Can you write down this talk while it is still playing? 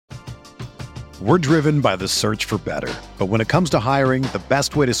We're driven by the search for better. But when it comes to hiring, the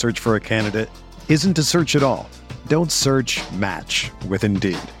best way to search for a candidate isn't to search at all. Don't search, match with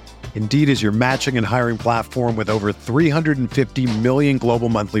Indeed. Indeed is your matching and hiring platform with over 350 million global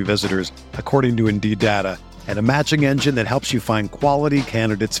monthly visitors, according to Indeed data, and a matching engine that helps you find quality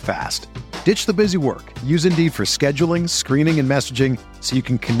candidates fast. Ditch the busy work. Use Indeed for scheduling, screening, and messaging so you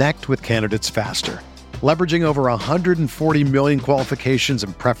can connect with candidates faster. Leveraging over 140 million qualifications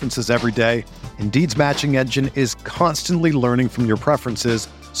and preferences every day, Indeed's matching engine is constantly learning from your preferences,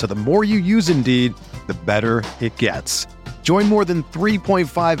 so the more you use Indeed, the better it gets. Join more than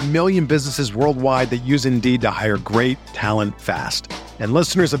 3.5 million businesses worldwide that use Indeed to hire great talent fast. And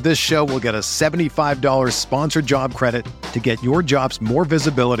listeners of this show will get a $75 sponsored job credit to get your jobs more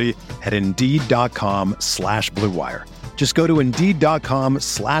visibility at Indeed.com/Blue Wire. Just go to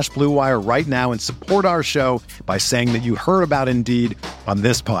Indeed.com/Blue Wire right now and support our show by saying that you heard about Indeed on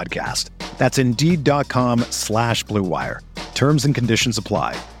this podcast. That's Indeed.com/Blue Wire. Terms and conditions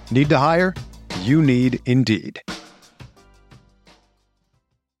apply. Need to hire? You need Indeed.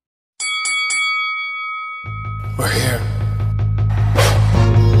 We're here.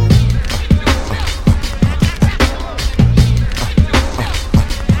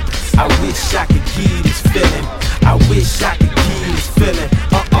 I wish I could give this feeling. I wish I could give this feeling.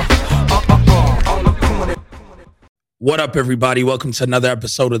 On the corner. What up, everybody? Welcome to another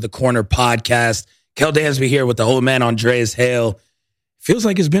episode of the Corner Podcast. Kel Dansby here with the old man Andreas Hale. Feels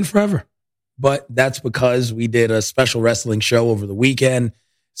like it's been forever, but that's because we did a special wrestling show over the weekend,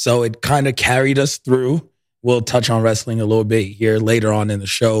 so it kind of carried us through. We'll touch on wrestling a little bit here later on in the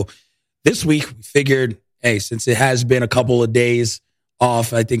show. This week, we figured, hey, since it has been a couple of days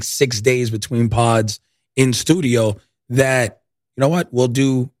off, I think 6 days between pods in studio, that, you know what, we'll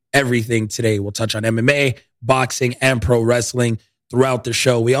do everything today. We'll touch on MMA, boxing, and pro wrestling throughout the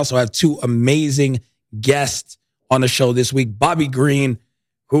show. We also have two amazing guests on the show this week. Bobby Green,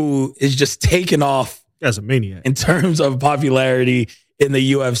 who is just taking off as a maniac in terms of popularity in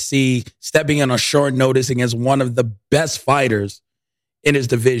the UFC, stepping in on short notice against one of the best fighters in his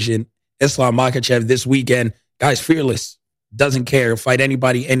division, Islam Makhachev, this weekend. Guys, fearless, doesn't care, fight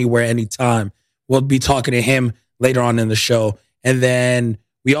anybody, anywhere, anytime. We'll be talking to him later on in the show. And then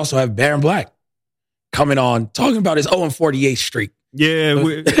we also have Baron Black coming on, talking about his 0-48 streak. Yeah,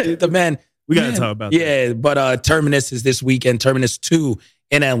 the man. We got to talk about that. Yeah, but Terminus is this weekend. Terminus 2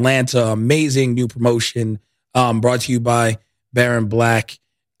 in Atlanta. Amazing new promotion brought to you by Baron Black,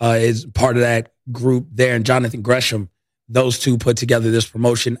 is part of that group there, and Jonathan Gresham. Those two put together this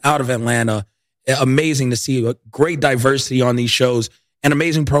promotion out of Atlanta. Amazing to see a great diversity on these shows and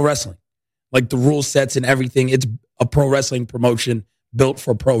amazing pro wrestling. Like the rule sets and everything. It's a pro wrestling promotion built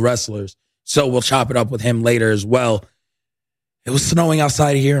for pro wrestlers. So we'll chop it up with him later as well. It was snowing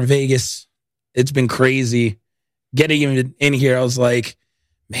outside of here in Vegas. It's been crazy. Getting in here, I was like,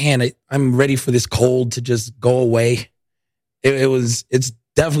 man, I'm ready for this cold to just go away. It's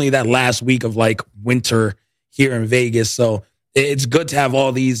definitely that last week of like winter here in Vegas. So it's good to have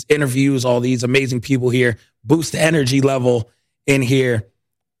all these interviews, all these amazing people here, boost the energy level in here.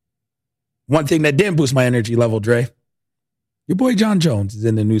 One thing that didn't boost my energy level, Dre, your boy John Jones is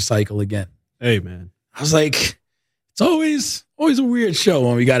in the news cycle again. Hey, man. I was like, it's always a weird show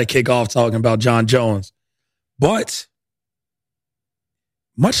when we got to kick off talking about John Jones. But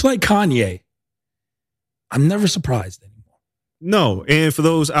much like Kanye, I'm never surprised anymore. No, and for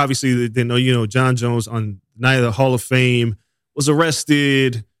those, obviously, that didn't know, John Jones on night of the Hall of Fame was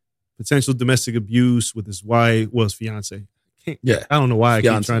arrested, potential domestic abuse with his wife, his fiance. Yeah. I don't know why I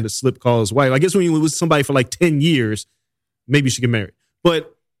keep trying to slip call his wife. I guess when you was somebody for like 10 years, maybe you should get married.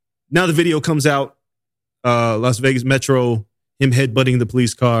 But now the video comes out, Las Vegas Metro, him headbutting the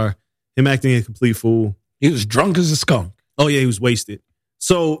police car, him acting a complete fool. He was drunk as a skunk. Oh, yeah, he was wasted.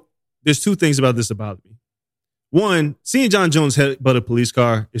 So there's two things about this about me. One, seeing John Jones headbutt a police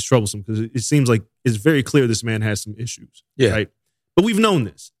car is troublesome because it seems like it's very clear this man has some issues. Yeah. Right? But we've known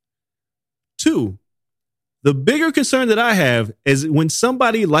this. Two, the bigger concern that I have is when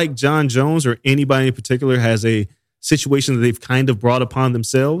somebody like John Jones or anybody in particular has a situation that they've kind of brought upon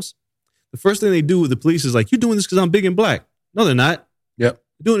themselves, the first thing they do with the police is like, you're doing this because I'm big and black. No, they're not. Yep.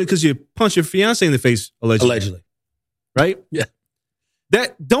 You're doing it because you punched your fiance in the face, allegedly. Right? Yeah.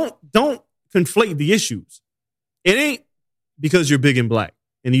 That don't conflate the issues. It ain't because you're big and black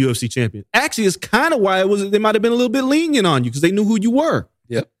and the UFC champion. Actually, it's kind of why they might have been a little bit lenient on you because they knew who you were.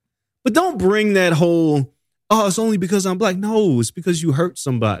 Yep. But don't bring that whole, it's only because I'm black. No, it's because you hurt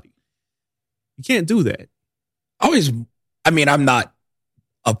somebody. You can't do that. I'm not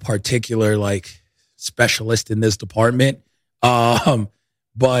a particular like specialist in this department.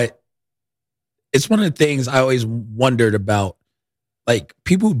 But it's one of the things I always wondered about, like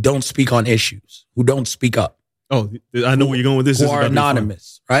people who don't speak on issues, who don't speak up. Oh, I know where you're going with this. Who are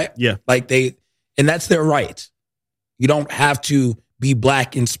anonymous, right? Yeah. And that's their right. You don't have to be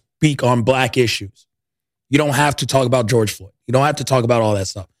black and speak on black issues. You don't have to talk about George Floyd. You don't have to talk about all that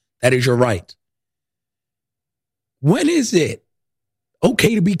stuff. That is your right. When is it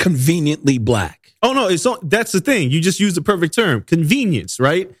okay to be conveniently black? Oh, no, that's the thing. You just used the perfect term, convenience,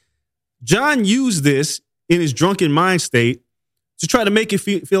 right? John used this in his drunken mind state to try to make it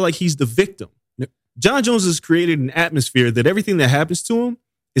feel like he's the victim. Yep. John Jones has created an atmosphere that everything that happens to him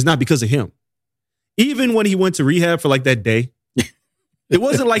is not because of him. Even when he went to rehab for like that day, it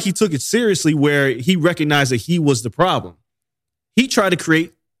wasn't like he took it seriously where he recognized that he was the problem. He tried to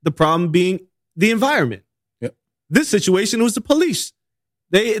create the problem being the environment. Yep. This situation was the police.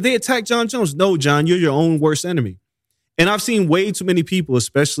 They attacked John Jones. No, John, you're your own worst enemy. And I've seen way too many people,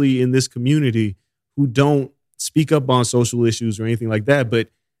 especially in this community, who don't speak up on social issues or anything like that. But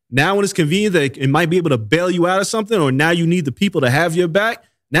now when it's convenient that it might be able to bail you out of something, or now you need the people to have your back,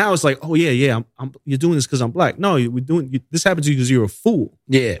 now it's like, oh, yeah, you're doing this because I'm black. No, this happened to you because you're a fool.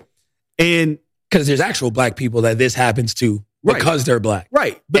 Yeah. And because there's actual black people that this happens to because they're black.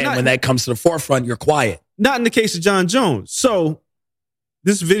 Right. But when that comes to the forefront, you're quiet. Not in the case of John Jones. So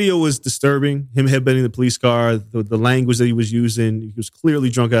this video was disturbing, him headbutting the police car, the language that he was using. He was clearly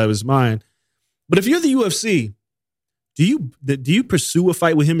drunk out of his mind. But if you're the UFC, do you pursue a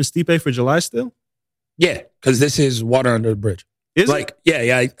fight with him and Stipe for July still? Yeah, because this is water under the bridge. Is it?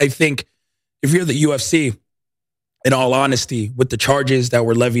 Yeah. I think if you're the UFC, in all honesty, with the charges that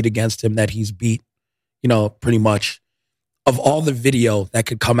were levied against him that he's beat, pretty much, of all the video that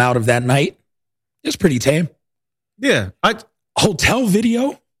could come out of that night, it's pretty tame. Yeah. Hotel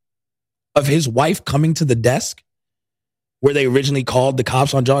video of his wife coming to the desk where they originally called the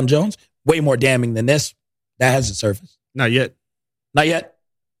cops on John Jones, way more damning than this. That hasn't surfaced. Not yet. I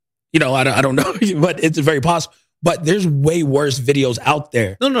don't know, but it's very possible. But there's way worse videos out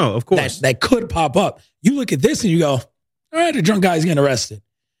there. No, of course. That could pop up. You look at this and you go, all right, a drunk guy's getting arrested.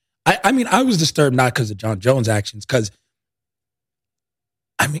 I mean, I was disturbed not because of John Jones' actions, because,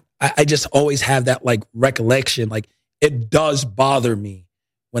 I just always have that, recollection. It does bother me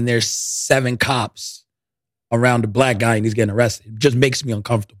when there's 7 cops around a black guy and he's getting arrested. It just makes me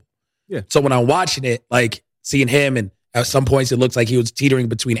uncomfortable. Yeah. So when I'm watching it, seeing him, and at some points it looks like he was teetering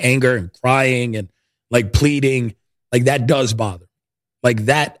between anger and crying and pleading, that does bother.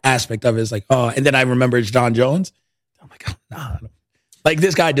 That aspect of it is oh, and then I remember it's John Jones. I'm like, oh, nah.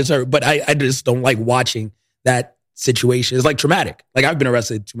 This guy deserves, but I just don't like watching that situation. It's traumatic. I've been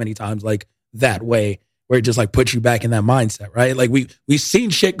arrested too many times that way, where it just puts you back in that mindset, right? We've seen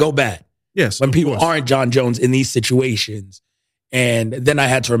shit go bad. Yes. When people aren't John Jones in these situations. And then I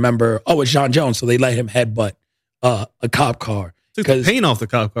had to remember, oh, it's John Jones, so they let him headbutt a cop car. Took the paint off the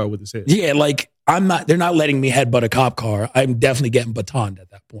cop car with his head. Yeah, they're not letting me headbutt a cop car. I'm definitely getting batoned at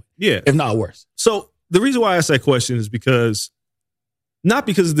that point. Yeah. If not worse. So the reason why I asked that question is not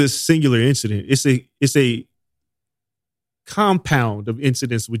because of this singular incident. It's a compound of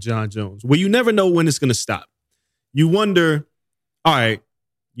incidents with John Jones where you never know when it's going to stop. You wonder, all right,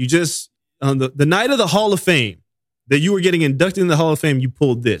 you just, on the night of the Hall of Fame, that you were getting inducted in the Hall of Fame, you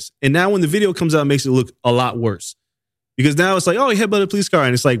pulled this. And now when the video comes out, it makes it look a lot worse. Because now it's oh, he headbutted a police car.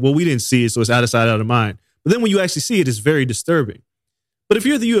 And it's well, we didn't see it, so it's out of sight, out of mind. But then when you actually see it, it's very disturbing. But if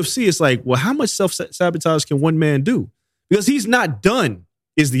you're the UFC, it's well, how much self-sabotage can one man do? Because he's not done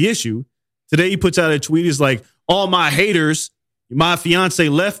is the issue. Today he puts out a tweet. He's all my haters, my fiance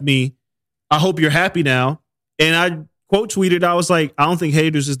left me. I hope you're happy now. And I quote tweeted, I was I don't think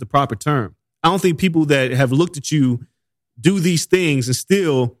haters is the proper term. I don't think people that have looked at you do these things and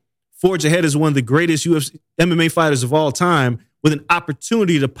still forge ahead as one of the greatest UFC MMA fighters of all time with an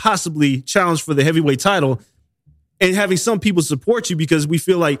opportunity to possibly challenge for the heavyweight title, and having some people support you because we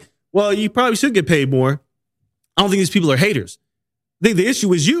feel well, you probably should get paid more. I don't think these people are haters. I think the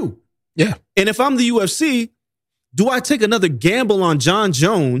issue is you. Yeah. And if I'm the UFC, do I take another gamble on John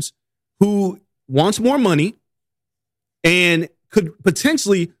Jones, who wants more money and could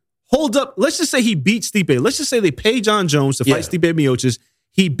potentially hold up? Let's just say he beats Stipe. Let's just say they pay John Jones to fight Stipe Miocic.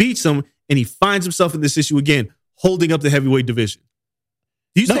 He beats him, and he finds himself in this issue again, holding up the heavyweight division.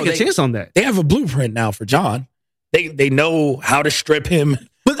 Do you take a chance on that? They have a blueprint now for John. They know how to strip him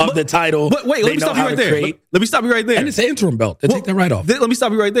of the title. But wait, let me stop you right there. Let me stop you right there. And it's an interim belt. They take that right off. Let me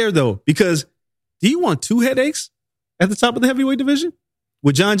stop you right there, though, because do you want 2 headaches at the top of the heavyweight division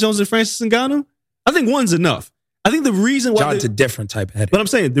with John Jones and Francis Ngannou? I think one's enough. I think the reason why John's a different type of headache. But I'm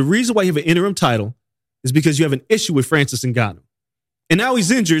saying the reason why you have an interim title is because you have an issue with Francis Ngannou. And now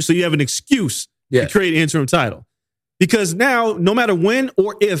he's injured, so you have an excuse Yeah. to create an interim title. Because now, no matter when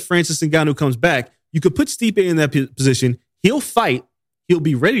or if Francis Ngannou comes back, you could put Stipe in that position. He'll fight. He'll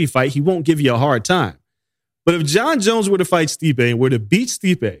be ready to fight. He won't give you a hard time. But if John Jones were to fight Stipe and were to beat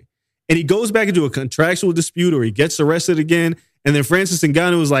Stipe, and he goes back into a contractual dispute or he gets arrested again, and then Francis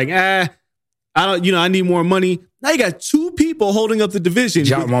Ngannou is like, I need more money. Now you got two people holding up the division.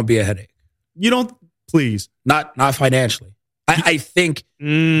 John won't be a headache. You don't, please. Not financially. I think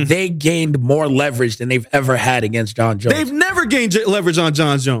they gained more leverage than they've ever had against John Jones. They've never gained leverage on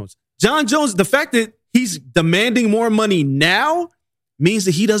John Jones. John Jones, the fact that he's demanding more money now means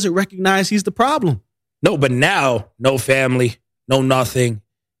that he doesn't recognize he's the problem. No, but now, no family, no nothing.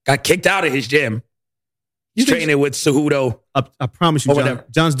 Got kicked out of his gym. He's training with Cejudo. I promise you,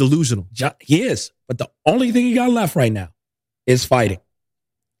 John's delusional. He is. But the only thing he got left right now is fighting.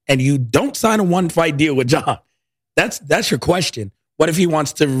 And you don't sign a one-fight deal with John. That's your question. What if he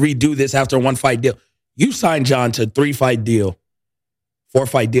wants to redo this after a one-fight deal? You sign John to a 3-fight deal,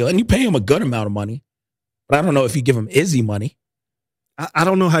 4-fight deal, and you pay him a good amount of money. But I don't know if you give him Izzy money. I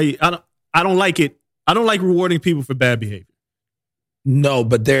don't know how you. I don't like it. I don't like rewarding people for bad behavior. No,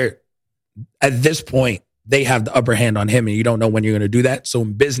 but at this point, they have the upper hand on him, and you don't know when you're going to do that. So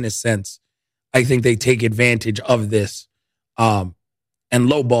in business sense, I think they take advantage of this and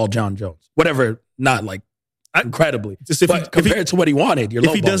lowball John Jones. Whatever, not like incredibly. But compared to what he wanted, you're lowballing.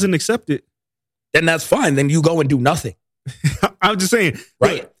 If he doesn't accept it, then that's fine. Then you go and do nothing. I'm just saying.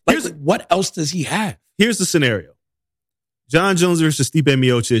 Right. Like, what else does he have? Here's the scenario. John Jones versus Stipe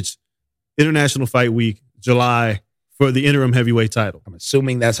Miocic, International Fight Week, July, for the interim heavyweight title. I'm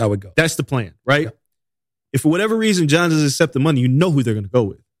assuming that's how it goes. That's the plan, right? Yep. If for whatever reason John doesn't accept the money, you know who they're going to go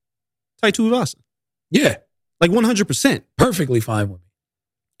with. Tai Tuivasa. Yeah. Like 100%. Perfectly fine with me.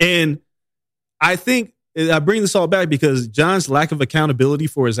 And I think I bring this all back because John's lack of accountability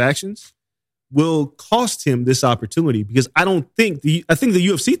for his actions will cost him this opportunity because I think the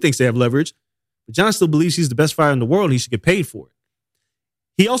UFC thinks they have leverage, but John still believes he's the best fighter in the world and he should get paid for it.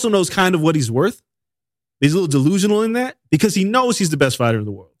 He also knows kind of what he's worth. He's a little delusional in that because he knows he's the best fighter in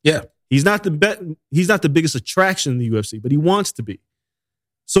the world. Yeah. He's not the biggest attraction in the UFC, but he wants to be.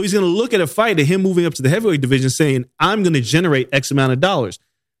 So he's going to look at a fight of him moving up to the heavyweight division saying, I'm going to generate X amount of dollars.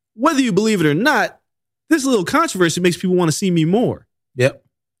 Whether you believe it or not, this little controversy makes people want to see me more. Yep.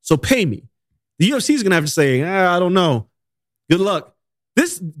 So pay me. The UFC is going to have to say, I don't know. Good luck.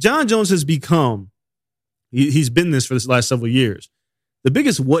 This John Jones has become, he's been this for the last several years, the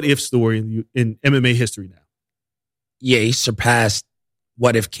biggest what-if story in MMA history now. Yeah, he surpassed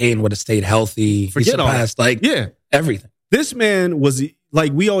what if Kane would have stayed healthy. He surpassed everything. This man was,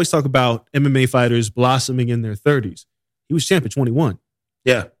 like we always talk about MMA fighters blossoming in their 30s. He was champ at 21.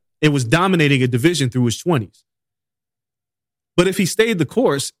 Yeah. It was dominating a division through his 20s. But if he stayed the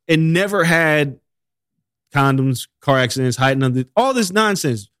course and never had condoms, car accidents, hiding under all this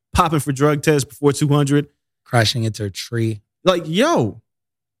nonsense, popping for drug tests before 200, crashing into a tree. Like, yo,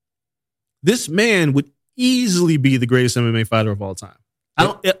 this man would easily be the greatest MMA fighter of all time.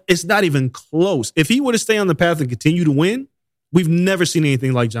 It's not even close. If he were to stay on the path and continue to win, we've never seen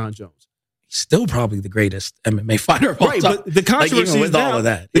anything like John Jones. He's still probably the greatest MMA fighter of all time. But the controversy is now, all of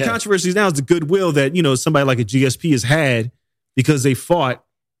that. The controversy now is the goodwill that, somebody like a GSP has had because they fought.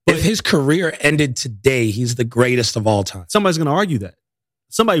 But if his career ended today, he's the greatest of all time. Somebody's going to argue that.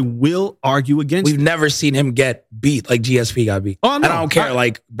 Somebody will argue against We've never seen him get beat like GSP got beat. Oh, no. And I don't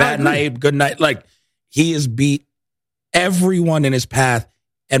care, bad night, good night. Like, he has beat everyone in his path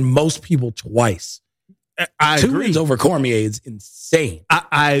and most people twice. I agree. 2 wins over Cormier is insane.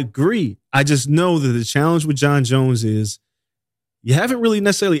 I agree. I just know that the challenge with John Jones is you haven't really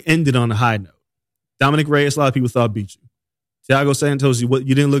necessarily ended on a high note. Dominic Reyes, a lot of people thought beat you. Thiago Santos, you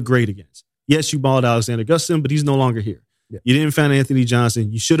didn't look great against. Yes, you mauled Alexander Gustafsson, but he's no longer here. Yeah. You didn't find Anthony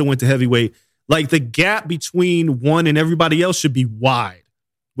Johnson. You should have went to heavyweight. Like, the gap between one and everybody else should be wide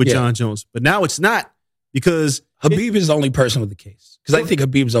with John Jones. But now it's not because Habib is the only person with the case. Because I think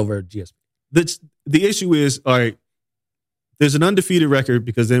Habib's over GSP. The issue is, all right, there's an undefeated record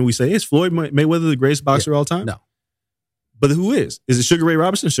because then we say, is Floyd Mayweather the greatest boxer of all time? No. But who is? Is it Sugar Ray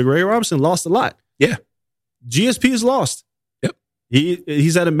Robinson? Sugar Ray Robinson lost a lot. Yeah. GSP has lost. Yep.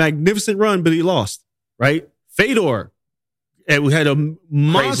 He's had a magnificent run, but he lost, right? Fedor had a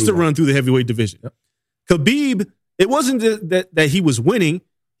monster run through the heavyweight division. Yep. Khabib, it wasn't that he was winning.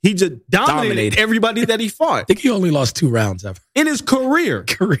 He just dominated everybody that he fought. I think he only lost 2 rounds ever. In his career.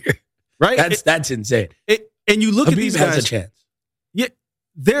 Right? That's insane. And you look Habib at these guys. Has a chance. Yeah,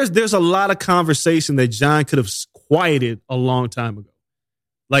 there's a lot of conversation that John could have quieted a long time ago.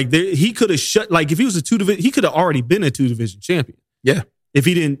 Like, he could have shut. Like, if he was he could have already been a 2-division champion. Yeah. If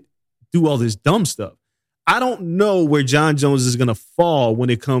he didn't do all this dumb stuff. I don't know where John Jones is going to fall when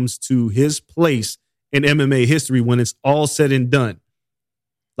it comes to his place in MMA history when it's all said and done.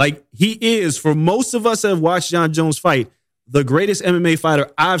 Like, he is, for most of us that have watched John Jones fight, the greatest MMA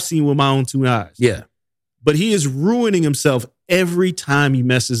fighter I've seen with my own two eyes. Yeah. But he is ruining himself every time he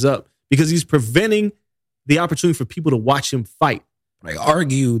messes up because he's preventing the opportunity for people to watch him fight. I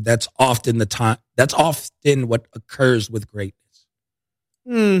argue that's often what occurs with greatness.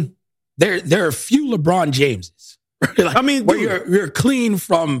 There are a few LeBron Jameses. Like, I mean, where you're clean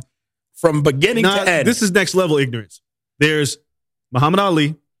from beginning to end. This is next level ignorance. There's Muhammad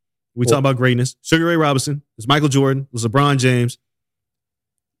Ali. We talk about greatness. Sugar Ray Robinson. There's Michael Jordan. There's LeBron James.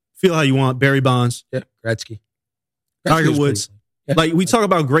 Feel how you want. Barry Bonds. Yeah, Gretzky. Tiger Woods. Yeah. Like, we talk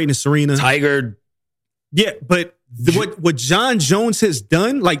about greatness. Serena. Tiger. Yeah, but what John Jones has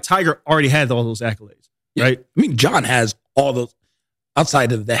done, like, Tiger already had all those accolades, right? I mean, John has all those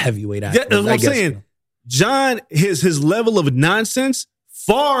outside of the heavyweight accolades. Yeah, that's what I'm saying. John, his level of nonsense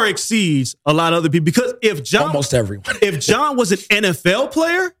far exceeds a lot of other people. Because almost everyone. If John was an NFL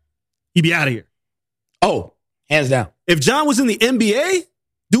player, he'd be out of here. Oh, hands down. If John was in the NBA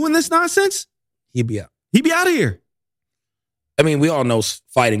doing this nonsense, he'd be out. He'd be out of here. I mean, we all know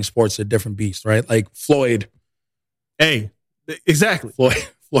fighting sports are different beasts, right? Like Floyd. Hey, exactly.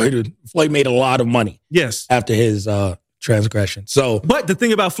 Floyd made a lot of money. Yes. After his transgression. But the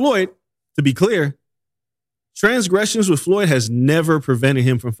thing about Floyd, to be clear, transgressions with Floyd has never prevented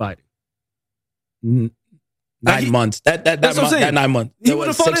him from fighting. 9 months. That's what I'm saying. That 9 months. He would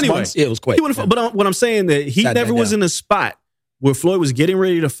have fought anyway. Months? Yeah, it was quick. But what I'm saying that he never was in a spot where Floyd was getting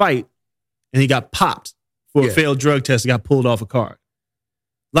ready to fight and he got popped for a failed drug test and got pulled off a card.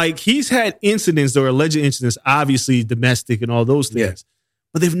 Like, he's had incidents or alleged incidents, obviously domestic and all those things.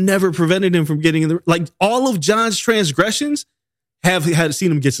 Yeah. But they've never prevented him from getting in the... Like, all of John's transgressions have seen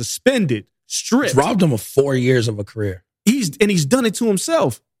him get suspended, stripped. It's robbed him of 4 years of a career. He's done it to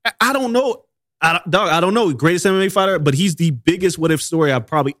himself. I don't know. I don't know. Greatest MMA fighter, but he's the biggest what-if story I've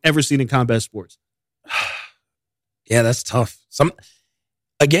probably ever seen in combat sports. Yeah, that's tough.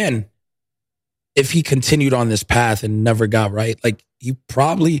 Again, if he continued on this path and never got right, like,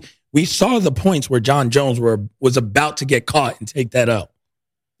 we saw the points where John Jones was about to get caught and take that out.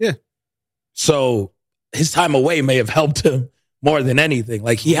 Yeah. So his time away may have helped him more than anything.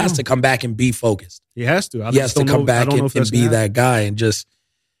 Like, he has to come back and be focused. He has to. He has to come back and be that guy. And just,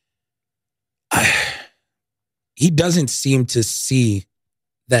 he doesn't seem to see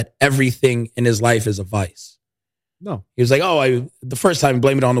that everything in his life is a vice. No. He was like, the first time,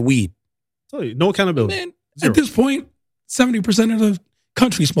 blame it on the weed. I tell you, no accountability. Man, at this point, 70% of the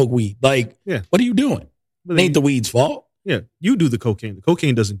country smoke weed. Like, what are you doing? It ain't the weed's fault. Yeah, you do the cocaine. The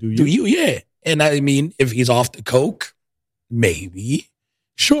cocaine doesn't do you. Do you? Yeah. And I mean, if he's off the coke, maybe.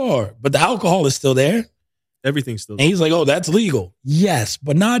 Sure. But the alcohol is still there. Everything's still there. And he's like, that's legal. Yes,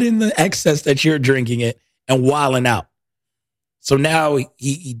 but not in the excess that you're drinking it and wilding out. So now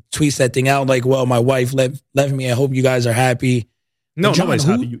he tweets that thing out like, well, my wife left me. I hope you guys are happy. No, nobody's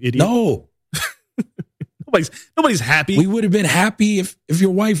happy, you idiot. No. Nobody's happy. We would have been happy if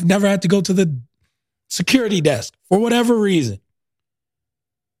your wife never had to go to the security desk for whatever reason.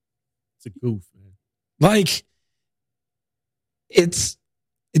 It's a goof, man. Like, it's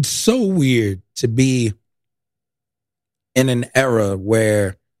so weird to be in an era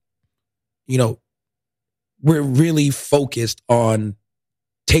where, we're really focused on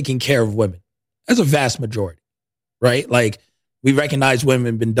taking care of women. That's a vast majority, right? Like, we recognize women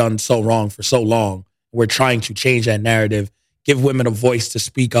have been done so wrong for so long. We're trying to change that narrative, give women a voice to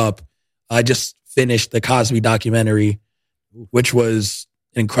speak up. I just finished the Cosby documentary, which was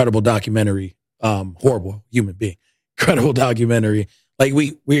an incredible documentary. Horrible human being. Incredible documentary. Like,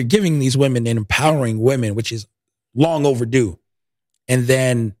 we're giving these women and empowering women, which is long overdue. And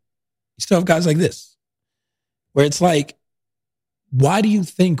then you still have guys like this, where it's like, why do you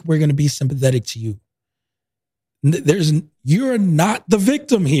think we're going to be sympathetic to you? You're not the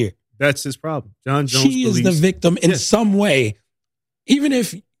victim here. That's his problem. John Jones She is the victim in some way. Even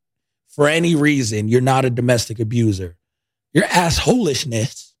if for any reason you're not a domestic abuser, your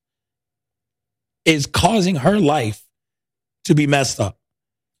assholishness is causing her life to be messed up.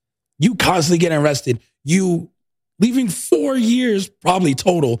 You constantly getting arrested. You leaving 4 years probably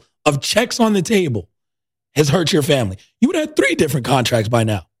total of checks on the table has hurt your family. You would have had 3 different contracts by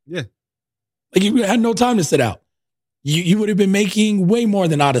now. Yeah. Like, you had no time to sit out. You would have been making way more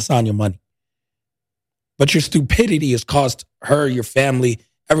than Adesanya money. But your stupidity has cost her, your family,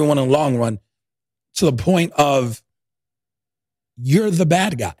 everyone in the long run, to the point of you're the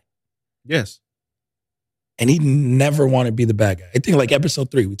bad guy. Yes. And he never wanted to be the bad guy. I think like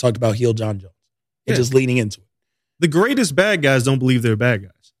episode 3, we talked about heel John Jones. And just leaning into it. The greatest bad guys don't believe they're bad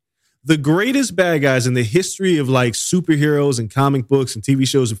guys. The greatest bad guys in the history of like superheroes and comic books and TV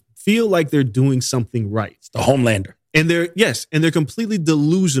shows feel like they're doing something right. It's the Homelander. And they're completely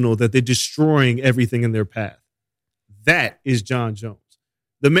delusional that they're destroying everything in their path. That is John Jones.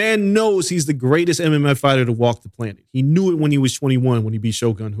 The man knows he's the greatest MMA fighter to walk the planet. He knew it when he was 21 when he beat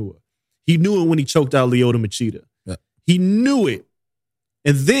Shogun Rua. He knew it when he choked out Lyoto Machida. Yeah. He knew it.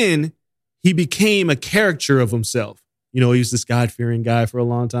 And then he became a caricature of himself. You know, he was this God-fearing guy for a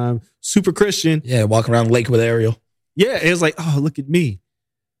long time. Super Christian. Yeah, walking around the lake with Ariel. Yeah, it was like, oh, look at me.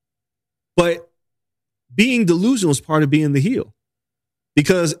 But being delusional is part of being the heel.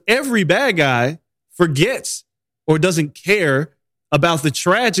 Because every bad guy forgets or doesn't care about the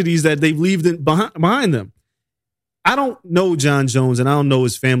tragedies that they've left behind them. I don't know John Jones and I don't know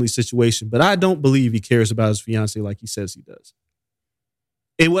his family situation, but I don't believe he cares about his fiance like he says he does.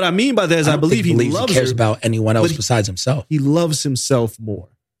 And what I mean by that is I believe he loves cares about anyone else besides himself. He loves himself more.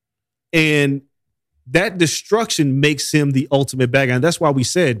 And that destruction makes him the ultimate bad guy. And that's why we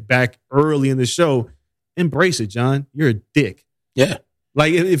said back early in the show, embrace it, John. You're a dick. Yeah.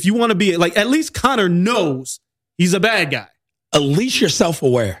 Like if you want to be like, at least Connor knows he's a bad guy. At least you're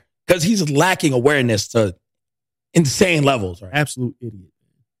self-aware because he's lacking awareness to insane levels. Right? Absolute idiot.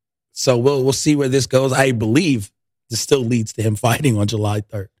 So we'll see where this goes. I believe this still leads to him fighting on July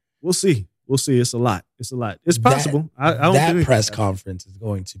 3rd. We'll see. We'll see. It's a lot. It's possible. That press conference is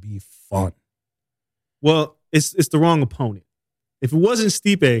going to be fun. Well, it's the wrong opponent. If it wasn't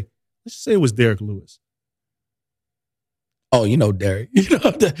Stipe, let's just say it was Derek Lewis. Oh, you know Derek.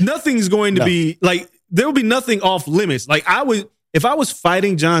 Nothing's going to be like, there will be nothing off limits. Like if I was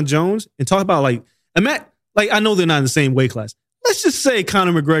fighting John Jones and talk about like I know they're not in the same weight class. Let's just say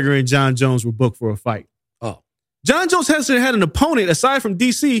Conor McGregor and John Jones were booked for a fight. Oh, John Jones hasn't had an opponent aside from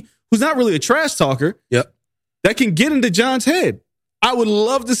DC who's not really a trash talker. Yep. That can get into John's head. I would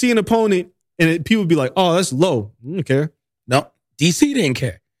love to see an opponent and people would be like, oh, that's low. I don't care. No, DC didn't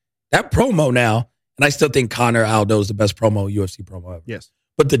care. That promo now, and I still think Conor Aldo is the best UFC promo ever. Yes.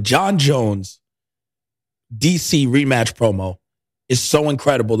 But the John Jones DC rematch promo is so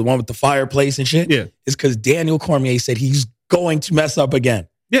incredible. The one with the fireplace and shit. Yeah. Is because Daniel Cormier said he's going to mess up again.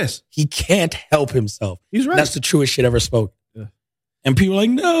 Yes. He can't help himself. He's right. That's the truest shit ever spoken. Yeah. And people are like,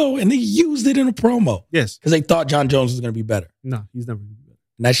 no. And they used it in a promo. Yes. Because they thought John Jones was going to be better. No, he's never going to be better.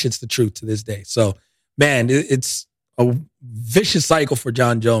 And that shit's the truth to this day. So, man, it's a vicious cycle for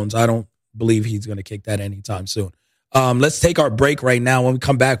John Jones. I don't believe he's going to kick that anytime soon. Let's take our break right now. When we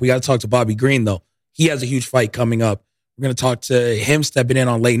come back, we got to talk to Bobby Green, though. He has a huge fight coming up. We're going to talk to him stepping in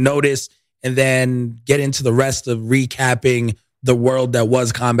on late notice and then get into the rest of recapping the world that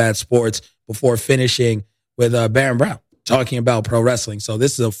was combat sports before finishing with Baron Brown talking about pro wrestling. So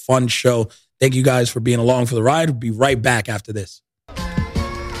this is a fun show. Thank you guys for being along for the ride. We'll be right back after this.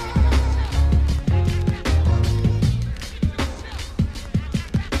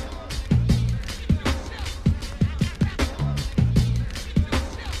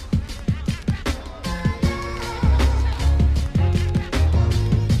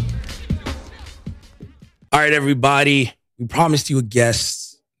 All right, everybody. We promised you a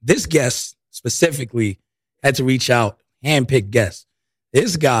guest. This guest specifically had to reach out, handpick guest.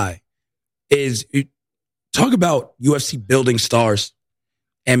 This guy is, talk about UFC building stars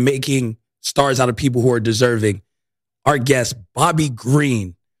and making stars out of people who are deserving. Our guest, Bobby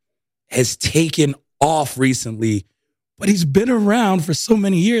Green, has taken off recently, but he's been around for so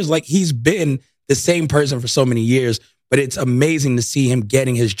many years. Like he's been the same person for so many years, but it's amazing to see him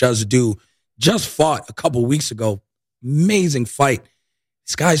getting his just due. Just fought a couple weeks ago. Amazing fight.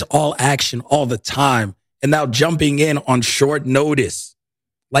 This guy's all action all the time. And now jumping in on short notice.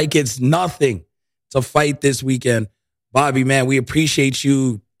 Like it's nothing to fight this weekend. Bobby, man, we appreciate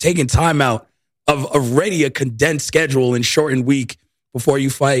you taking time out of already a condensed schedule and shortened week before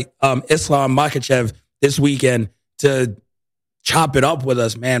you fight Islam Makhachev this weekend to chop it up with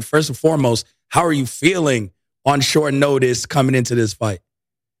us, man. First and foremost, how are you feeling on short notice coming into this fight?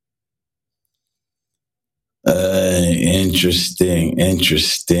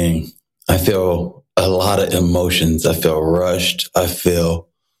 Interesting. I feel a lot of emotions. I feel rushed. I feel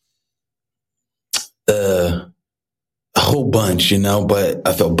a whole bunch, but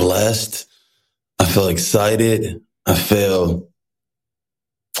I feel blessed. I feel excited. I feel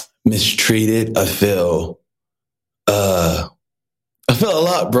mistreated. I feel a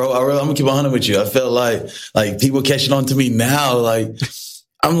lot, bro. I'm gonna keep 100 with you. I feel like people catching on to me now. Like,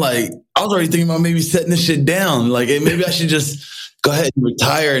 I'm like, I was already thinking about maybe setting this shit down. Like, maybe I should just go ahead and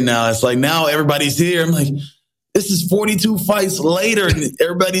retire now. It's like now everybody's here. I'm like, this is 42 fights later and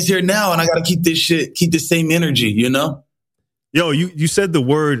everybody's here now. And I got to keep the same energy, you know? Yo, you said the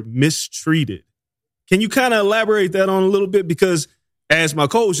word mistreated. Can you kind of elaborate that on a little bit? Because as my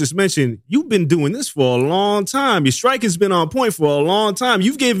coach just mentioned, you've been doing this for a long time. Your striking's been on point for a long time.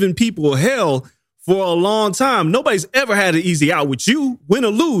 You've given people hell for a long time. Nobody's ever had an easy out with you. Win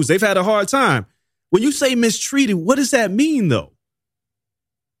or lose, they've had a hard time. When you say mistreated, what does that mean, though?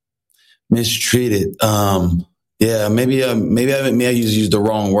 Mistreated. Yeah, maybe I used the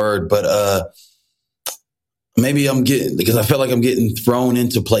wrong word, but maybe because I feel like I'm getting thrown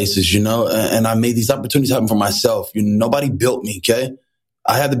into places, you know, and I made these opportunities happen for myself. Nobody built me, okay?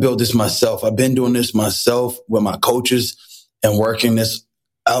 I had to build this myself. I've been doing this myself with my coaches and working this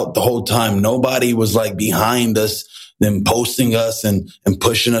out the whole time. Nobody was like behind us, then posting us and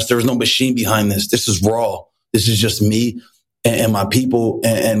pushing us. There was no machine behind this. This is raw. This is just me and my people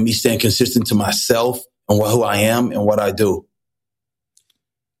and me staying consistent to myself and who I am and what I do.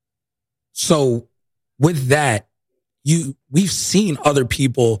 So with that, we've seen other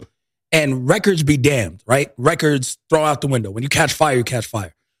people and records be damned, right? Records throw out the window. When you catch fire, you catch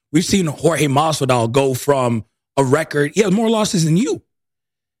fire. We've seen Jorge Masvidal go from a record. He has more losses than you.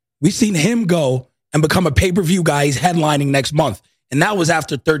 We've seen him go and become a pay-per-view guy. He's headlining next month. And that was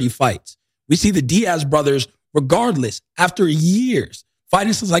after 30 fights. We see the Diaz brothers, regardless, after years,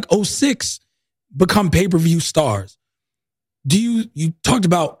 fighting since like 06, become pay-per-view stars. You talked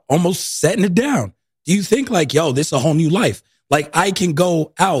about almost setting it down. Do you think like, yo, this is a whole new life? Like I can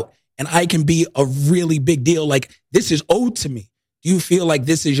go out and I can be a really big deal. Like this is owed to me. Do you feel like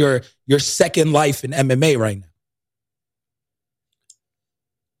this is your second life in MMA right now?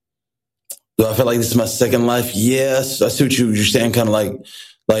 Do I feel like this is my second life? Yes. I see what you're saying, kind of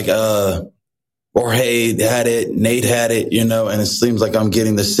like Jorge had it, Nate had it, you know, and it seems like I'm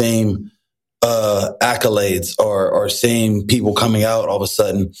getting the same accolades or same people coming out all of a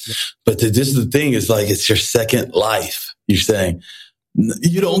sudden. But this is the thing, is like it's your second life. You're saying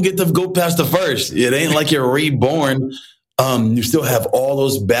you don't get to go past the first. It ain't like you're reborn. You still have all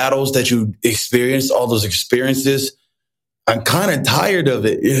those battles that you experienced, all those experiences. I'm kind of tired of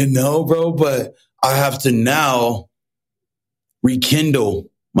it, you know, bro, but I have to now rekindle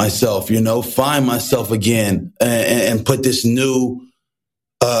myself, you know, find myself again and put this new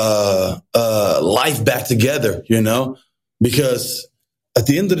life back together, you know, because at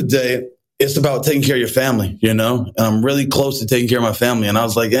the end of the day, it's about taking care of your family, you know, and I'm really close to taking care of my family. And I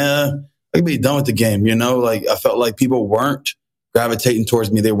was like, I could be done with the game, you know, like I felt like people weren't gravitating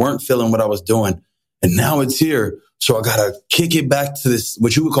towards me. They weren't feeling what I was doing. And now it's here. So I got to kick it back to this,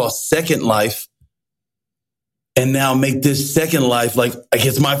 what you would call second life. And now make this second life like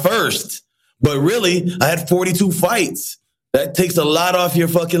it's my first. But really, I had 42 fights. That takes a lot off your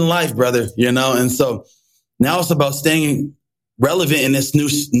fucking life, brother, you know? And so now it's about staying relevant in this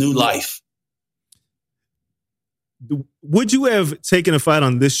new life. Would you have taken a fight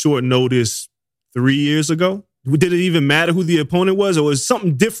on this short notice 3 years ago? Did it even matter who the opponent was? Or was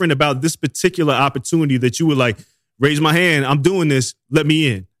something different about this particular opportunity that you were like, raise my hand, I'm doing this, let me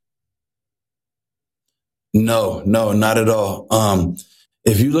in? No, not at all.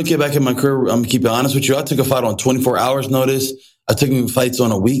 If you look back at my career, I'm going to keep it honest with you. I took a fight on 24 hours notice. I took fights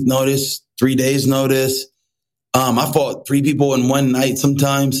on a week notice, 3 days notice. I fought 3 people in one night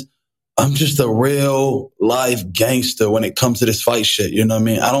sometimes. I'm just a real live gangster when it comes to this fight shit. You know what I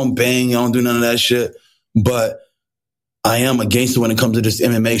mean? I don't bang. I don't do none of that shit. But I am a gangster when it comes to this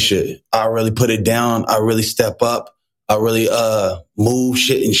MMA shit. I really put it down. I really step up. I really move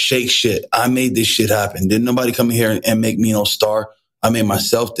shit and shake shit. I made this shit happen. Didn't nobody come here and make me no star. I made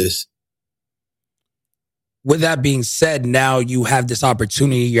myself this. With that being said, now you have this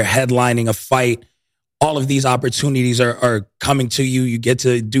opportunity. You're headlining a fight. All of these opportunities are coming to you. You get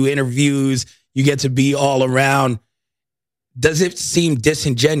to do interviews. You get to be all around. Does it seem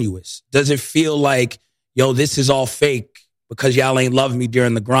disingenuous? Does it feel like, yo, this is all fake because y'all ain't love me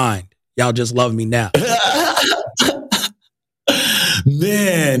during the grind? Y'all just love me now.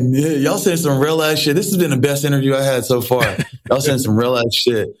 Man, y'all saying some real ass shit. This has been the best interview I had so far. Y'all saying some real ass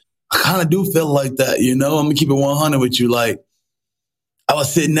shit. I kind of do feel like that, you know? I'm going to keep it 100 with you. Like, I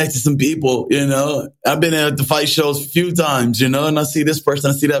was sitting next to some people, you know? I've been at the fight shows a few times, you know? And I see this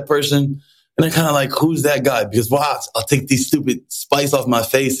person, I see that person. And they're kind of like, who's that guy? Because, wow, I'll take these stupid spice off my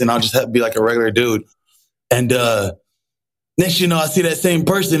face and I'll just have to be like a regular dude. And next you know, I see that same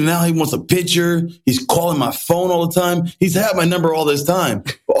person and now he wants a picture. He's calling my phone all the time. He's had my number all this time.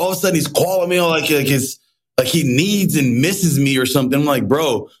 But all of a sudden he's calling me all like he needs and misses me or something. I'm like,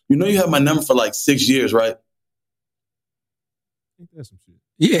 bro, you know you have my number for like 6 years, right? That's some shit.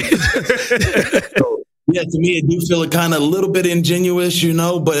 Yeah. So, yeah, to me, it do feel kind of a little bit ingenuous,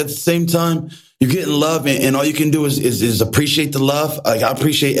 but at the same time, you're getting love, and all you can do is appreciate the love. Like, I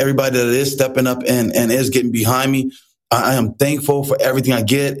appreciate everybody that is stepping up and is getting behind me. I am thankful for everything I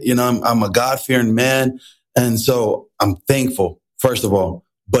get. I'm a God-fearing man, and so I'm thankful, first of all.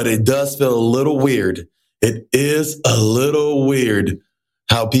 But it does feel a little weird. It is a little weird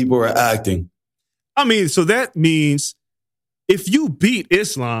how people are acting. I mean, so that means if you beat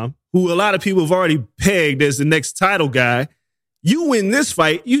Islam, who a lot of people have already pegged as the next title guy, you win this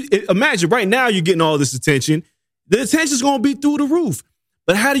fight. You imagine right now you're getting all this attention. The attention's going to be through the roof.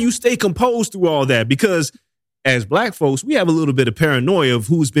 But how do you stay composed through all that? Because as black folks, we have a little bit of paranoia of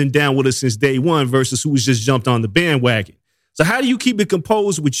who's been down with us since day one versus who's just jumped on the bandwagon. So how do you keep it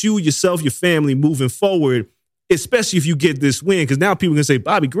composed with you, yourself, your family moving forward, especially if you get this win? Because now people can say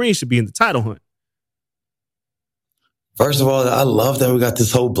Bobby Green should be in the title hunt. First of all, I love that we got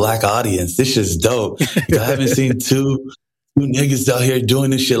this whole black audience. This shit's dope. I haven't seen two niggas out here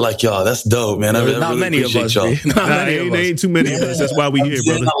doing this shit like y'all. That's dope, man. I Not really many of us. y'all. Ain't too many of us. That's why we here,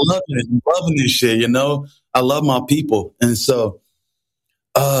 brother. I'm loving this shit, I love my people. And so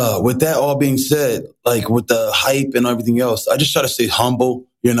with that all being said, like with the hype and everything else, I just try to stay humble,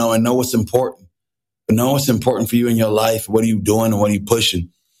 and know what's important. Know what's important for you in your life. What are you doing and what are you pushing?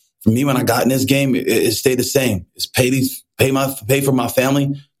 For me, when I got in this game, it stayed the same. It's pay for my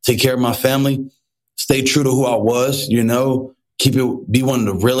family, take care of my family, stay true to who I was, be one of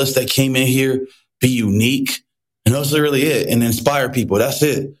the realest that came in here, be unique. And those are really it. And inspire people. That's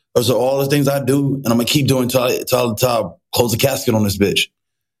it. Those are all the things I do. And I'm going to keep doing until I close the casket on this bitch.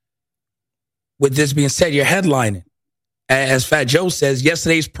 With this being said, you're headlining. As Fat Joe says,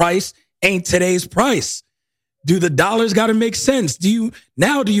 yesterday's price ain't today's price. Do the dollars got to make sense? Do you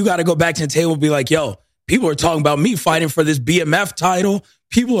got to go back to the table and be like, yo, people are talking about me fighting for this BMF title.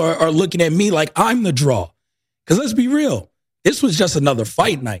 People are looking at me like I'm the draw. Because let's be real. This was just another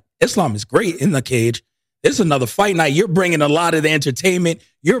fight night. Islam is great in the cage. This is another fight night. You're bringing a lot of the entertainment.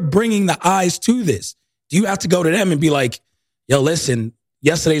 You're bringing the eyes to this. Do you have to go to them and be like, yo, listen,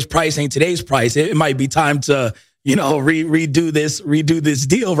 yesterday's price ain't today's price. It might be time to, redo this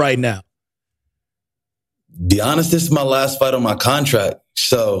deal right now. Be honest, this is my last fight on my contract.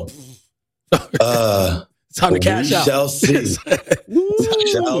 So it's time to cash out. Shall see.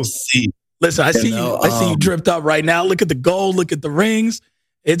 Shall see. Listen, I see you dripped up right now. Look at the gold, look at the rings.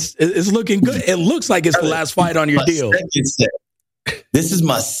 It's looking good. It looks like it's the last fight on your deal. This is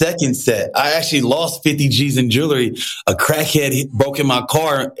my second set. I actually lost 50 G's in jewelry. A crackhead broke in my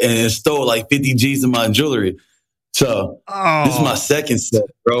car and stole like 50 G's in my jewelry. So This is my second set,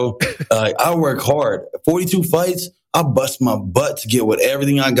 bro. I work hard. 42 fights, I bust my butt to get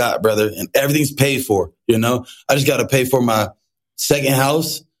everything I got, brother. And everything's paid for, I just got to pay for my second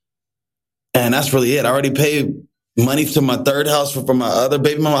house. And that's really it. I already paid money to my third house for my other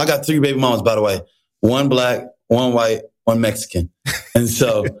baby mama. I got 3 baby mamas, by the way. 1 black, 1 white, 1 Mexican. And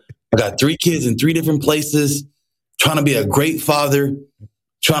so I got 3 kids in 3 different places, trying to be a great father,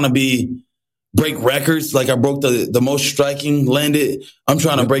 trying to break records. Like I broke the most striking landed. I'm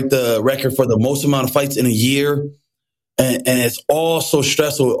trying to break the record for the most amount of fights in a year. And it's all so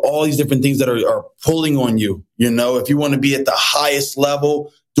stressful. All these different things that are pulling on you. If you want to be at the highest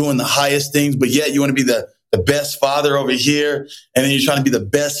level, doing the highest things, but yet you want to be the best father over here. And then you're trying to be the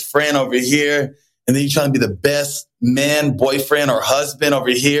best friend over here. And then you're trying to be the best man, boyfriend, or husband over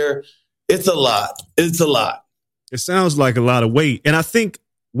here. It's a lot. It's a lot. It sounds like a lot of weight. And I think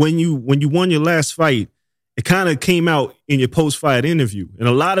when you won your last fight, it kind of came out in your post-fight interview. And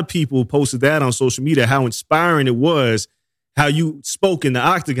a lot of people posted that on social media, how inspiring it was, how you spoke in the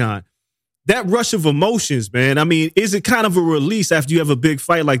octagon. That rush of emotions, man, I mean, is it kind of a release after you have a big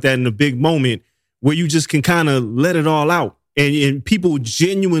fight like that in a big moment where you just can kind of let it all out? And people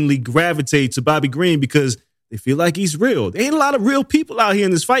genuinely gravitate to Bobby Green because they feel like he's real. There ain't a lot of real people out here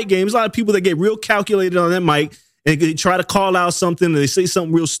in this fight game. There's a lot of people that get real calculated on that mic and they try to call out something and they say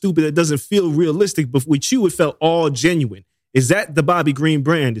something real stupid that doesn't feel realistic, but with you, it felt all genuine. Is that the Bobby Green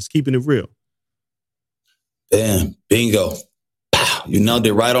brand is keeping it real? Bam, bingo. Pow, you nailed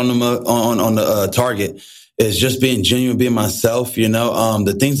it right on the target. It's just being genuine, being myself,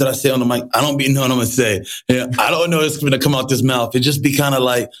 the things that I say on the mic, I don't be knowing what I'm going to say. I don't know it's going to come out this mouth. It just be kind of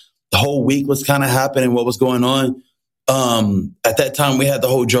like the whole week was kind of happening, what was going on. At that time, we had the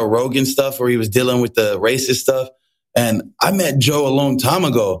whole Joe Rogan stuff where he was dealing with the racist stuff. And I met Joe a long time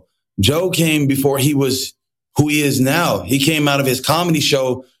ago. Joe came before he was who he is now. He came out of his comedy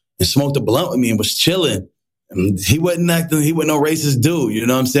show and smoked a blunt with me and was chilling. And he wasn't acting, he wasn't no racist dude, you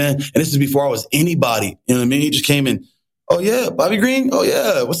know what I'm saying? And this is before I was anybody, you know what I mean? He just came and oh yeah, Bobby Green, oh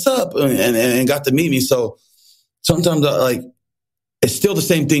yeah, what's up, and got to meet me. So sometimes it's still the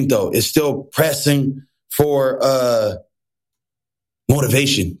same thing though. It's still pressing for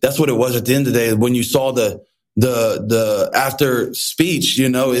motivation. That's what it was at the end of the day. When you saw the after speech,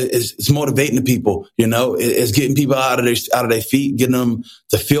 it's motivating the people. It's getting people out of their feet, getting them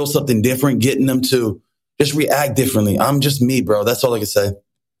to feel something different, getting them to just react differently. I'm just me, bro. That's all I can say.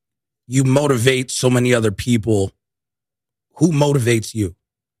 You motivate so many other people. Who motivates you?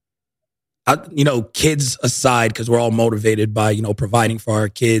 Kids aside, because we're all motivated by, providing for our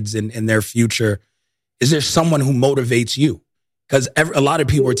kids and their future. Is there someone who motivates you? Because a lot of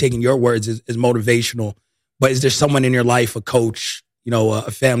people are taking your words as motivational, but is there someone in your life, a coach,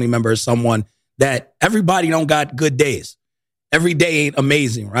 a family member, or someone that everybody don't got good days? Every day ain't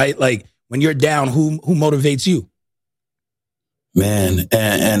amazing, right? Like when you're down, who motivates you? Man,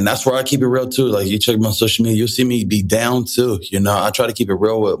 and that's where I keep it real too. Like you check my social media, you'll see me be down too. I try to keep it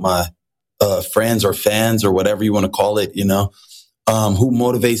real with my friends or fans or whatever you want to call it. Who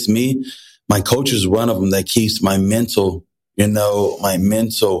motivates me? My coach is one of them that keeps my mental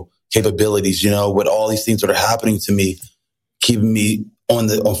capabilities. With all these things that are happening to me, keeping me on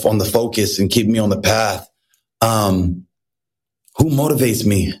the focus and keeping me on the path. Who motivates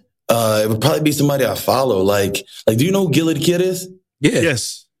me? It would probably be somebody I follow. Like, do you know who Gilly the Kid is? Yeah.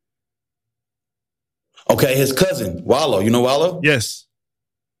 Yes. Okay, his cousin, Wallow. You know Wallow? Yes.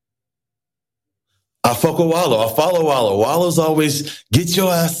 I fuck with Wallow. I follow Wallow. Wallow's always get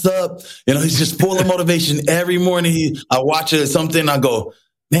your ass up. He's just full of motivation. Every morning I watch something, I go,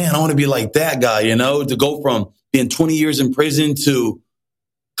 man, I want to be like that guy, to go from being 20 years in prison to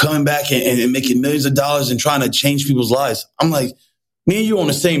coming back and making millions of dollars and trying to change people's lives. I'm like, me and you on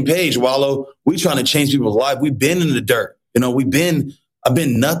the same page, Wallow. We trying to change people's lives. We've been in the dirt. I've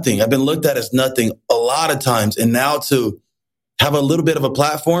been nothing. I've been looked at as nothing a lot of times. And now to have a little bit of a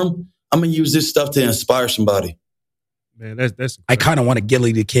platform, I'm going to use this stuff to inspire somebody. Man, that's I kind of want a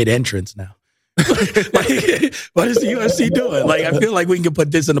Gilly the Kid entrance now. What is the UFC doing? Like, I feel like we can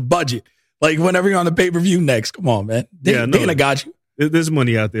put this in the budget. Like, whenever you're on the pay-per-view next, come on, man. Dana got you. There's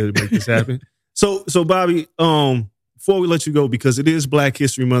money out there to make this happen. So Bobby, before we let you go, because it is Black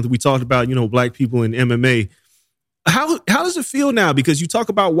History Month, we talked about, Black people in MMA. How does it feel now? Because you talk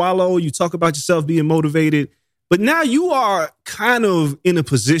about Wallow, you talk about yourself being motivated, but now you are kind of in a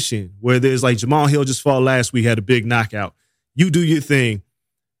position where there's like Jamal Hill just fought last week, had a big knockout. You do your thing.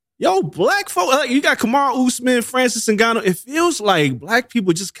 Yo, Black folk, you got Kamaru Usman, Francis Ngannou. It feels like Black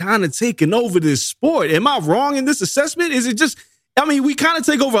people just kind of taking over this sport. Am I wrong in this assessment? Is it just, we kind of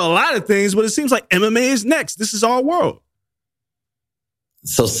take over a lot of things, but it seems like MMA is next. This is our world.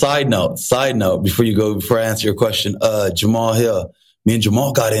 So side note, before I answer your question, Jamal Hill, me and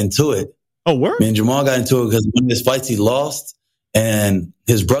Jamal got into it. Oh, word? Me and Jamal got into it because one of his fights he lost, and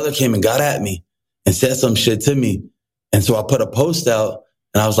his brother came and got at me and said some shit to me. And so I put a post out,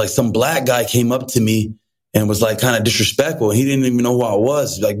 and I was like, some Black guy came up to me and was like kind of disrespectful. He didn't even know who I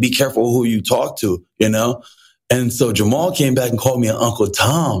was. Like, be careful who you talk to, And so Jamal came back and called me an Uncle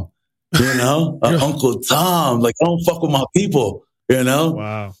Tom, Uncle Tom. Like, I don't fuck with my people.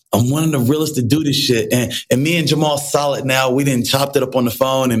 Wow. I'm one of the realest to do this shit. And me and Jamal solid now. We didn't chopped it up on the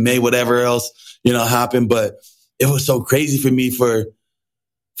phone and made whatever else, happen. But it was so crazy for me for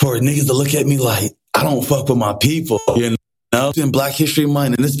niggas to look at me like, I don't fuck with my people, It's been Black History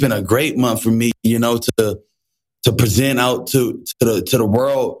Month, and it's been a great month for me, to present out to the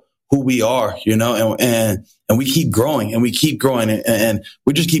world who we are, and we keep growing and we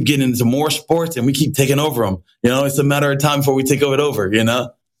we just keep getting into more sports and we keep taking over them. It's a matter of time before we take it over,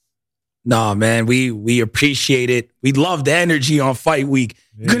 No, man, we appreciate it. We love the energy on fight week.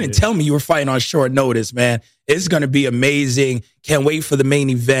 You couldn't tell me you were fighting on short notice, man. It's going to be amazing. Can't wait for the main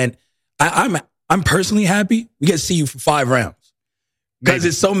event. I'm personally happy we get to see you for 5 rounds. Because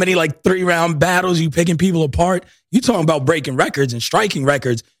it's so many 3-round battles, you picking people apart. You talking about breaking records and striking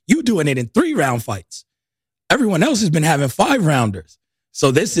records. You doing it in 3-round fights. Everyone else has been having 5-rounders.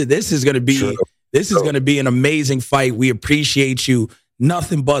 So this is going to be an amazing fight. We appreciate you.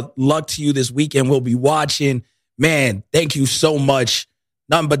 Nothing but luck to you this weekend. We'll be watching. Man, thank you so much.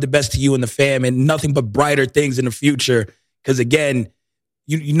 Nothing but the best to you and the fam, and nothing but brighter things in the future. Because again,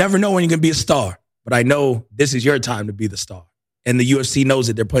 you never know when you're going to be a star. But I know this is your time to be the star. And the UFC knows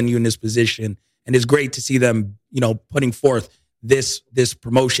that they're putting you in this position. And it's great to see them, putting forth this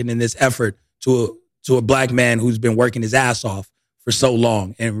promotion and this effort to a Black man who's been working his ass off for so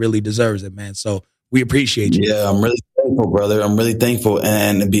long and really deserves it, man. So we appreciate you. Yeah, I'm really thankful, brother. I'm really thankful.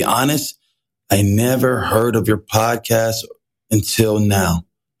 And to be honest, I never heard of your podcast until now.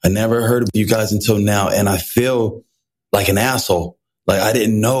 I never heard of you guys until now. And I feel like an asshole. Like, I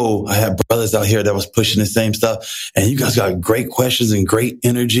didn't know I had brothers out here that was pushing the same stuff. And you guys got great questions and great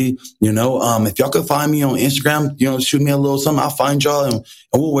energy. If y'all could find me on Instagram, shoot me a little something. I'll find y'all and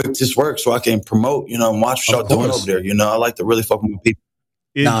we'll make this work so I can promote, and watch what y'all doing over there. I like to really fuck with people.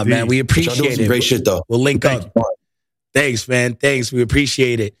 Nah, man, we appreciate it. Great shit, though. We'll link up. Thanks, man. Thanks. We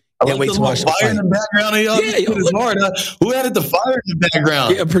appreciate it. Can't wait to watch the fire in the background of y'all. Yeah, hard, huh? Who added the fire in the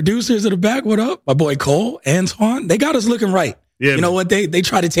background? Yeah, producers in the back. What up? My boy Cole, Antoine. They got us looking right. Yeah, you know what? They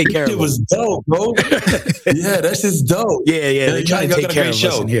try to take care of us. It was dope, bro. Yeah, that's just dope. Yeah. They try to take care of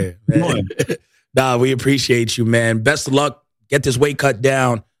us in here. Man. Nah, we appreciate you, man. Best of luck. Get this weight cut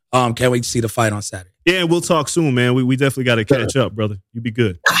down. Can't wait to see the fight on Saturday. Yeah, we'll talk soon, man. We definitely got to catch up, brother. You be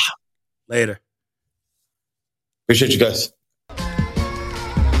good. Later. Appreciate you guys.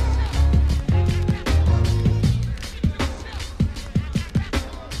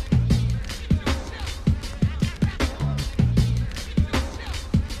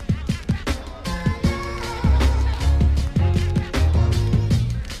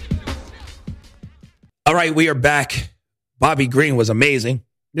 All right, we are back. Bobby Green was amazing.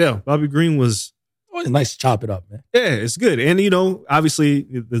 Yeah, Bobby Green was... Oh, nice to chop it up, man. Yeah, it's good. And, obviously,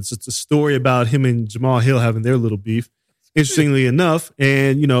 it's a story about him and Jamal Hill having their little beef, interestingly enough.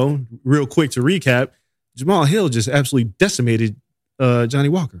 And, real quick to recap, Jamal Hill just absolutely decimated Johnny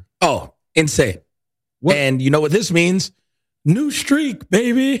Walker. Oh, insane. What? And you know what this means? New streak,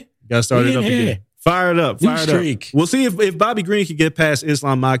 baby. Got to start it up again. Fire it up. New streak. We'll see if Bobby Green can get past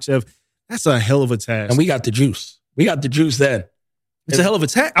Islam Makhachev. That's a hell of a task. And we got the juice. Then. It's a hell of a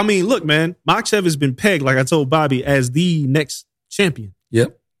task. I mean, look, man, Makhachev has been pegged, like I told Bobby, as the next champion.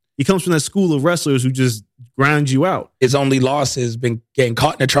 Yep. He comes from that school of wrestlers who just grind you out. His only loss has been getting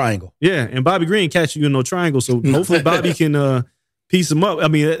caught in a triangle. Yeah, and Bobby Green catch you in no triangle, so hopefully Bobby can piece him up. I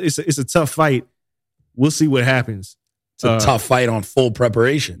mean, it's a tough fight. We'll see what happens. It's a tough fight on full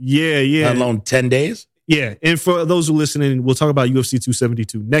preparation. Yeah. Let alone 10 days. Yeah, and for those who are listening, we'll talk about UFC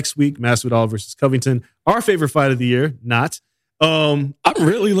 272 next week, Masvidal versus Covington. Our favorite fight of the year, not. I'm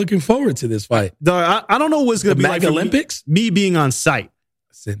really looking forward to this fight. I don't know what's going to be like Olympics. Me being on site.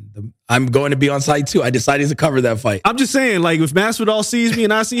 I'm going to be on site too. I decided to cover that fight. I'm just saying, like, if Masvidal sees me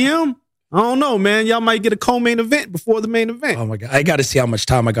and I see him, I don't know, man. Y'all might get a co-main event before the main event. Oh my God, I got to see how much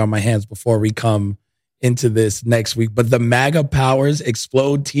time I got on my hands before we come into this next week. But the MAGA Powers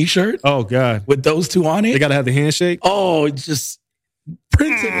Explode t-shirt. Oh God. With those two on it. They got to have the handshake. Oh, just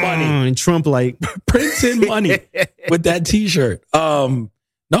printed money. And Trump like printed money with that t-shirt. No,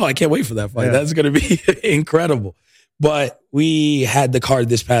 I can't wait for that fight. Yeah. That's going to be incredible. But we had the card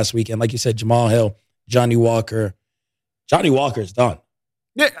this past weekend. Like you said, Jamal Hill, Johnny Walker. Johnny Walker's done.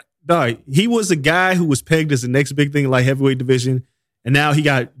 Yeah. No, he was a guy who was pegged as the next big thing in light heavyweight division. And now he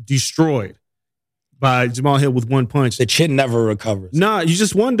got destroyed by Jamal Hill with one punch. The chin never recovers. Nah, you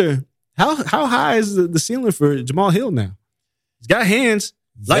just wonder how high is the ceiling for Jamal Hill now? He's got hands.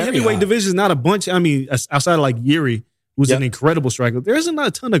 Light heavyweight division is not a bunch. I mean, outside of like Yuri, who's an incredible striker, there isn't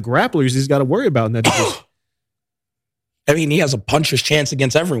a ton of grapplers he's got to worry about in that division. I mean, he has a puncher's chance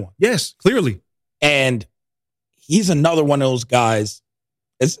against everyone. Yes, clearly. And he's another one of those guys.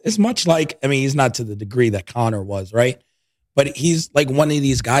 It's much like, I mean, he's not to the degree that Conor was, right? But he's like one of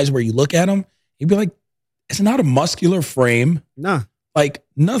these guys where you look at him, you'd be like, it's not a muscular frame. Nah. Like,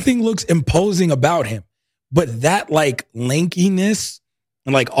 nothing looks imposing about him. But that, like, lankiness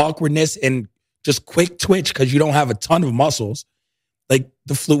and, like, awkwardness and just quick twitch because you don't have a ton of muscles, like,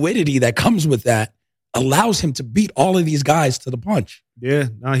 the fluidity that comes with that allows him to beat all of these guys to the punch. Yeah,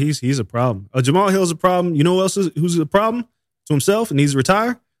 no, he's a problem. Jamal Hill's a problem. You know who else who's a problem to himself and needs to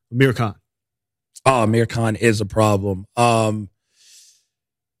retire? Amir Khan. Oh, Amir Khan is a problem. It's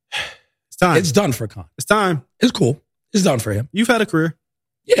time. It's done for Khan. It's time. It's cool. It's done for him. You've had a career.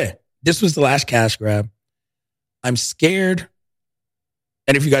 Yeah. This was the last cash grab. I'm scared.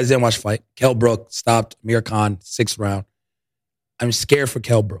 And if you guys didn't watch the fight, Kell Brook stopped Amir Khan 6th round. I'm scared for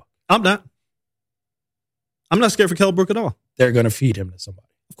Kell Brook. I'm not scared for Kell Brook at all. They're going to feed him to somebody.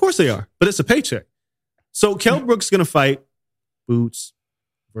 Of course they are, but it's a paycheck. So Kell Brook's going to fight Boots,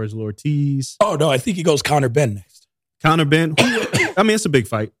 Virgil Ortiz. Oh, no, I think he goes Conor Benn next. Conor Benn? I mean, it's a big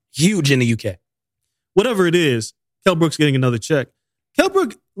fight. Huge in the UK. Whatever it is, Kell Brook's getting another check. Kell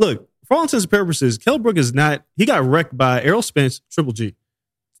Brook, look, for all intents and purposes, Kell Brook is not, he got wrecked by Errol Spence, Triple G.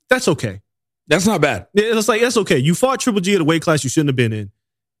 That's okay. That's not bad. Yeah, it's like, that's okay. You fought Triple G at a weight class you shouldn't have been in,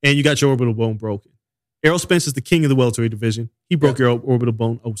 and you got your orbital bone broken. Errol Spence is the king of the welterweight division. He broke your orbital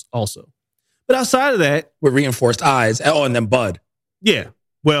bone also. But outside of that... With reinforced eyes. Oh, and then Bud. Yeah.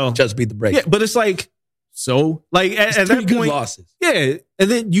 Well... Just beat the brakes. Yeah, but it's like, So, like, at that good point, losses. yeah.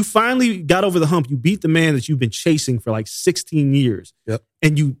 And then you finally got over the hump. You beat the man that you've been chasing for like 16 years. Yep.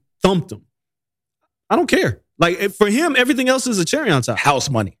 And you thumped him. I don't care. Like, for him, everything else is a cherry on top. House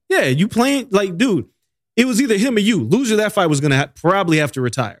money. Yeah, you playing, like, dude, it was either him or you. Loser of that fight was going to probably have to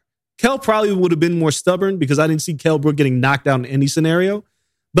retire. Kel probably would have been more stubborn because I didn't see Kell Brook getting knocked out in any scenario.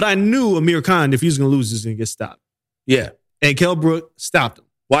 But I knew Amir Khan, if he was going to lose, he was going to get stopped. Yeah. And Kell Brook stopped him.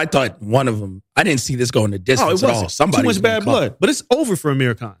 Well, I thought one of them, I didn't see this going the distance it at all. Somebody too much bad blood. But it's over for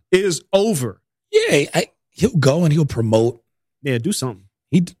Amir Khan. It is over. Yeah, he'll go and he'll promote. Yeah, do something.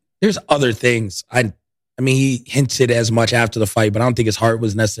 There's other things. I mean, he hinted as much after the fight, but I don't think his heart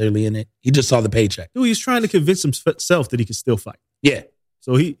was necessarily in it. He just saw the paycheck. Dude, he's trying to convince himself that he can still fight. Yeah.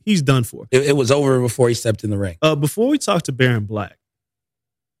 So he's done for. It was over before he stepped in the ring. Before we talk to Baron Black,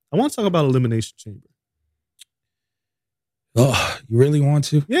 I want to talk about Elimination Chamber. Oh, you really want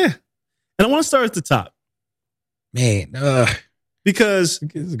to? Yeah. And I want to start at the top. Man, because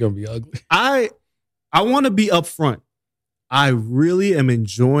this is going to be ugly. I want to be upfront. I really am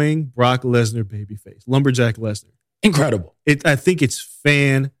enjoying Brock Lesnar babyface, Lumberjack Lesnar. Incredible. I think it's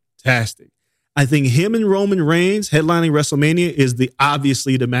fantastic. I think him and Roman Reigns headlining WrestleMania is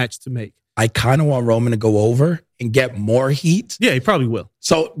obviously the match to make. I kind of want Roman to go over and get more heat. Yeah, he probably will.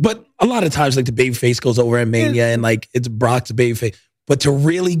 So, but a lot of times, like the babyface goes over at Mania and like it's Brock's babyface. But to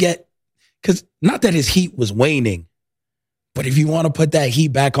really get, because not that his heat was waning, but if you want to put that heat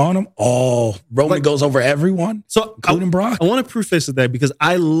back on him, Roman goes over everyone, so including Brock. I want to preface that because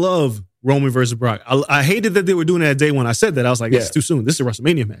I love Roman versus Brock. I hated that they were doing that day when I said that. I was like, it's too soon. This is a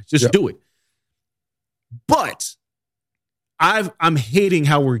WrestleMania match. Just do it. But I'm hating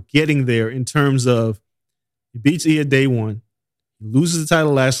how we're getting there in terms of he beats E at day one, loses the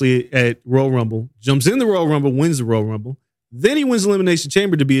title lastly at Royal Rumble, jumps in the Royal Rumble, wins the Royal Rumble. Then he wins Elimination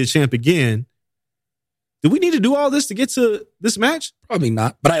Chamber to be a champ again. Do we need to do all this to get to this match? Probably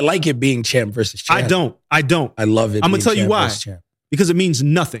not. But I like it being champ versus champ. I don't. I love it. I'm going to tell you why. Because it means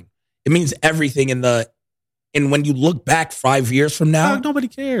nothing. It means everything and when you look back 5 years from now. Nobody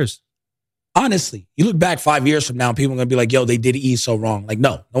cares. Honestly, you look back 5 years from now, people are going to be like, yo, they did E so wrong. Like,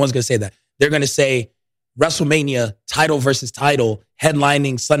 no one's going to say that. They're going to say WrestleMania, title versus title,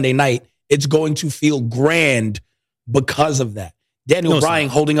 headlining Sunday night. It's going to feel grand because of that. Daniel Bryan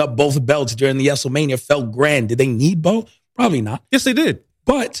holding up both belts during the WrestleMania felt grand. Did they need both? Probably not. Yes, they did.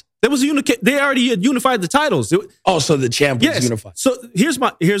 But there was they already had unified the titles. So the champ was unified. So here's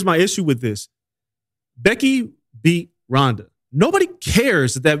my issue with this. Becky beat Ronda. Nobody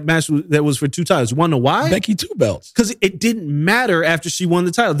cares that match that was for 2 titles. You want to know why? Becky 2 belts. Because it didn't matter after she won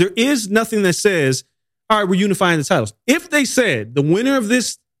the title. There is nothing that says, all right, we're unifying the titles. If they said the winner of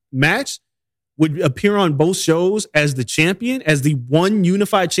this match would appear on both shows as the champion, as the one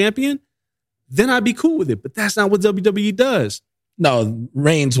unified champion, then I'd be cool with it. But that's not what WWE does. No,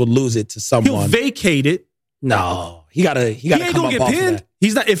 Reigns would lose it to someone. He'll vacate it. No, he gotta ain't come gonna up get off pinned. of that.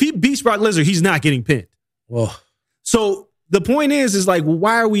 He's not. If he beats Brock Lesnar, he's not getting pinned. Well, so the point is like, well,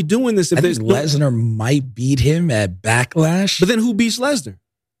 why are we doing this? If I think Lesnar might beat him at Backlash. But then who beats Lesnar?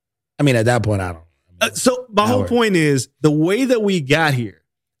 I mean, at that point, I don't. So my whole point is the way that we got here,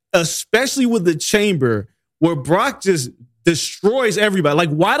 especially with the Chamber, where Brock just destroys everybody. Like,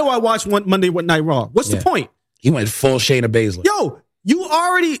 why do I watch Monday Night Raw? What's the point? He went full Shayna Baszler. Yo, you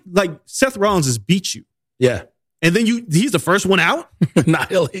already, like, Seth Rollins has beat you. Yeah. And then he's the first one out?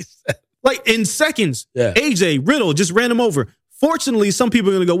 Annihilate Seth. Like, in seconds, AJ, Riddle just ran him over. Fortunately, some people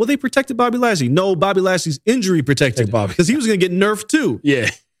are going to go, well, they protected Bobby Lashley. No, Bobby Lashley's injury protected him because he was going to get nerfed too. Yeah.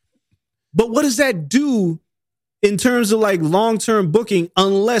 But what does that do in terms of like long-term booking?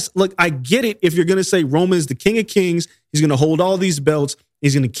 Unless, look, I get it if you're going to say Roman is the king of kings. He's going to hold all these belts.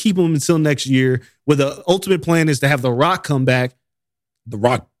 He's going to keep them until next year, where the ultimate plan is to have The Rock come back. The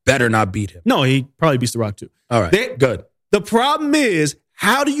Rock better not beat him. No, he probably beats The Rock too. All right, good. The problem is,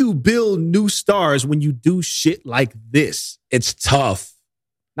 how do you build new stars when you do shit like this? It's tough.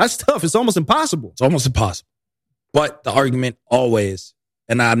 That's tough. It's almost impossible. It's almost impossible. But the argument always,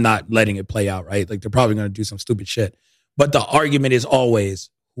 and I'm not letting it play out, right? Like, they're probably going to do some stupid shit. But the argument is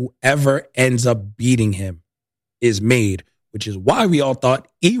always, whoever ends up beating him is made, which is why we all thought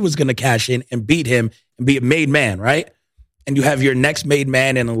he was going to cash in and beat him and be a made man, right? And you have your next made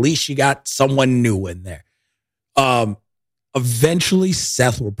man, and at least you got someone new in there. Eventually,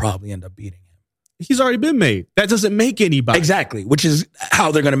 Seth will probably end up beating him. He's already been made. That doesn't make anybody. Exactly, which is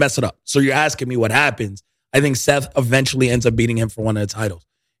how they're going to mess it up. So you're asking me what happens. I think Seth eventually ends up beating him for one of the titles.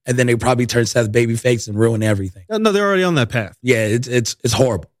 And then they probably turn Seth babyface and ruin everything. No, they're already on that path. Yeah, it's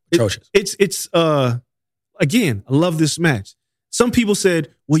horrible. Atrocious. It's again, I love this match. Some people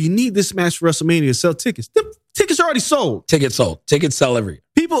said, well, you need this match for WrestleMania to sell tickets. The tickets are already sold. Tickets sold. Tickets sell every year.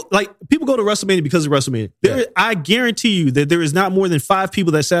 People go to WrestleMania because of WrestleMania. I guarantee you that there is not more than 5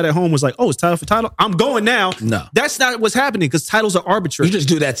 people that sat at home was like, oh, it's title for title. I'm going now. No. That's not what's happening because titles are arbitrary. You just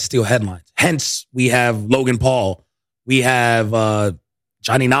do that to steal headlines. Hence, we have Logan Paul. We have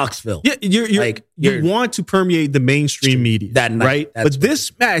Johnny Knoxville. Yeah, you want to permeate the mainstream media that night, right? But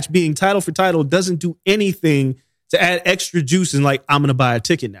this match being title for title doesn't do anything to add extra juice and like, I'm going to buy a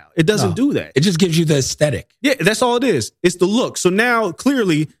ticket now. It doesn't do that. It just gives you the aesthetic. Yeah, that's all it is. It's the look. So now,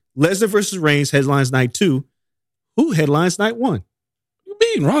 clearly, Lesnar versus Reigns headlines night 2. Who headlines night 1? You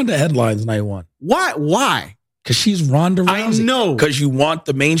mean Ronda headlines night 1? Why? Because she's Ronda Rousey. I know. Because you want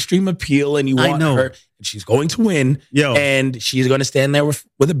the mainstream appeal and you want her. And she's going to win. And she's going to stand there with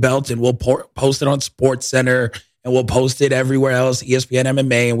a belt and we'll post it on SportsCenter and we'll post it everywhere else, ESPN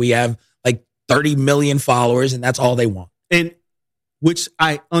MMA, and we have like 30 million followers and that's all they want. And which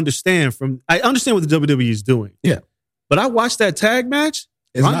I understand what the WWE is doing. Yeah. But I watched that tag match.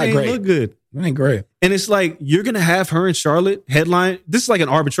 It's not great. Look good. It ain't great. And it's like, you're going to have her and Charlotte headline. This is like an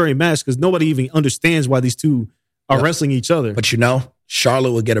arbitrary match because nobody even understands why these two are wrestling each other. But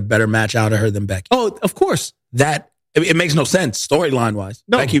Charlotte will get a better match out of her than Becky. Oh, of course. It makes no sense storyline wise.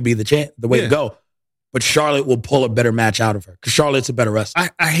 No. Becky would be the way to go. But Charlotte will pull a better match out of her because Charlotte's a better wrestler.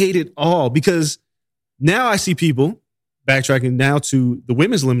 I hate it all because now I see people backtracking now to the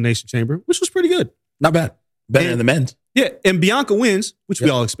women's elimination chamber, which was pretty good. Not bad. Better than the men's. Yeah, and Bianca wins, which we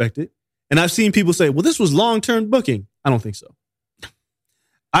all expected. And I've seen people say, well, this was long-term booking. I don't think so.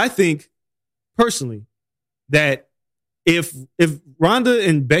 I think, personally, that if Ronda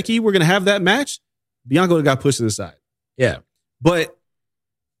and Becky were going to have that match, Bianca would have got pushed to the side. Yeah. But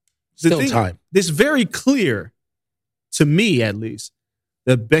time. It's very clear, to me at least,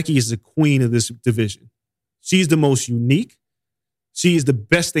 that Becky is the queen of this division. She's the most unique. She is the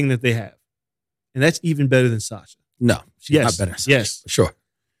best thing that they have. And that's even better than Sasha. No, she's not better than Sasha. Yes. For sure.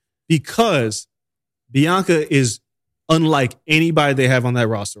 Because Bianca is unlike anybody they have on that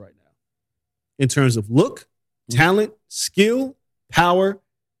roster right now. In terms of look, talent, skill, power,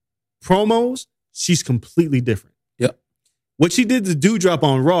 promos, she's completely different. Yep. What she did to Doudrop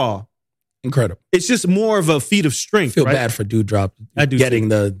on Raw, incredible. It's just more of a feat of strength. I feel bad for Doudrop getting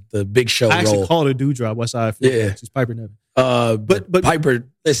the big show role. I actually called her Doudrop. That's how I feel. Yeah. She's Piper Nevin. But Piper,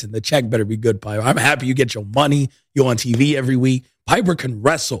 listen, the check better be good, Piper. I'm happy you get your money. You're on TV every week. Piper can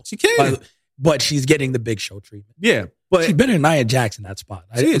wrestle. She can. But she's getting the big show treatment. Yeah. But she's better than Nia Jax in that spot.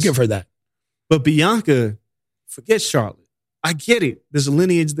 I'll give her that. But Bianca, forget Charlotte. I get it. There's a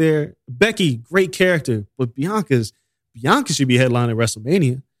lineage there. Becky, great character. But Bianca should be headlining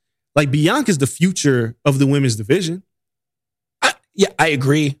WrestleMania. Like, Bianca's the future of the women's division. I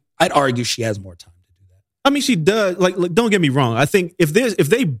agree. I'd argue she has more time to do that. I mean, she does. Like, don't get me wrong. I think if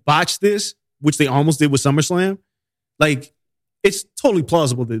they botch this, which they almost did with SummerSlam, like, it's totally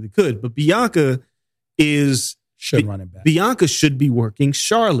plausible that they could. But Bianca should run it back. Bianca should be working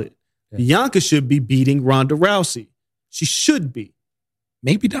Charlotte. Yeah. Bianca should be beating Ronda Rousey. She should be.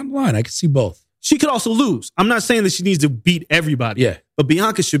 Maybe down the line. I could see both. She could also lose. I'm not saying that she needs to beat everybody. Yeah. But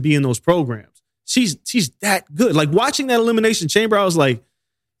Bianca should be in those programs. She's that good. Like, watching that Elimination Chamber, I was like,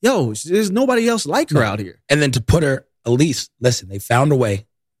 yo, there's nobody else like her out here. And then to put her, at least, listen, they found a way,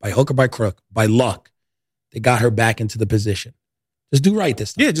 by hook or by crook, by luck, they got her back into the position. Just do right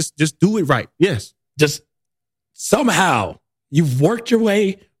this time. Yeah, just do it right. Yes. Just somehow you've worked your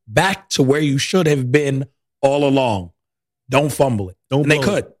way back to where you should have been all along. Don't fumble it. They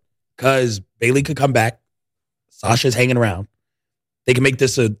could, because Bayley could come back. Sasha's hanging around. They can make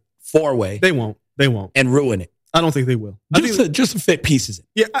this a 4-way. They won't. And ruin it. I don't think they will. Just to fit pieces in.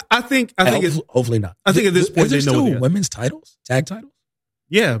 Yeah, I think hopefully not. I think at this point they know. Still women's titles, tag titles.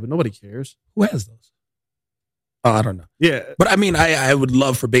 Yeah, but nobody cares. Who has those? Oh, I don't know. Yeah, but I mean, I would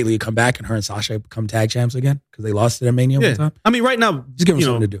love for Bayley to come back and her and Sasha become tag champs again because they lost to their Mania one time. I mean, right now, just give them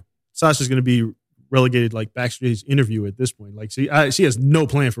something to do. Sasha's going to be relegated like backstage interview at this point. Like, she has no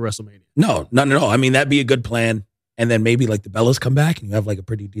plan for WrestleMania. No, none at all. I mean, that'd be a good plan. And then maybe like the Bellas come back and you have like a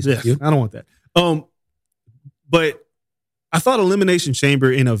pretty decent feud. I don't want that. But I thought Elimination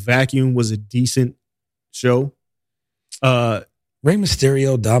Chamber in a vacuum was a decent show. Rey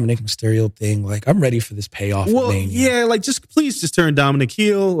Mysterio, Dominic Mysterio thing. Like, I'm ready for this payoff. Well, yeah, like, please turn Dominic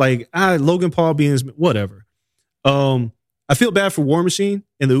heel. Like, Logan Paul being whatever. I feel bad for War Machine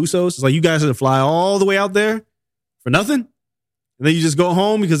and the Usos. It's like, you guys had to fly all the way out there for nothing, and then you just go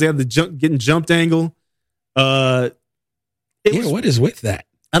home because they have the getting jumped angle. What is with that?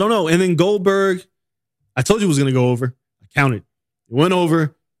 I don't know. And then Goldberg, I told you it was going to go over. I counted. It went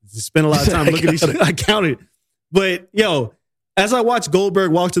over. Just spent a lot of time looking at these. I counted. But, yo, as I watched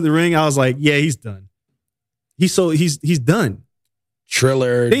Goldberg walk to the ring, I was like, yeah, he's done. He's done.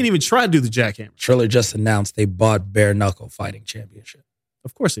 Triller. They didn't even try to do the jackhammer. Triller just announced they bought Bare Knuckle Fighting Championship.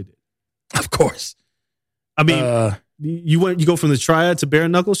 Of course they did. Of course. I mean, you go from the triad to bare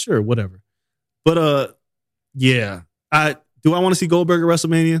knuckles, sure, whatever. But yeah, do I want to see Goldberg at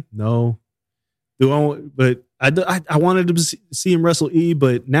WrestleMania? No. But I wanted to see him wrestle E,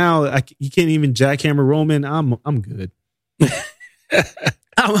 but now he can't even jackhammer Roman. I'm good.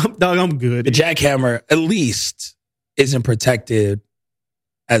 I'm good. The jackhammer at least isn't protected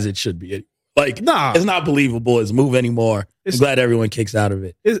as it should be. Like, nah, it's not believable as a move anymore. I'm glad everyone kicks out of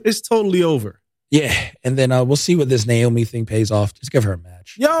it. It's totally over. Yeah, and then we'll see what this Naomi thing pays off. Just give her a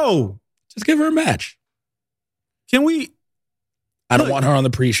match. Just give her a match. Can we? I don't want her on the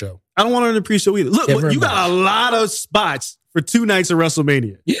pre-show. I don't want her on the pre-show either. Look, you got a lot of spots for 2 nights of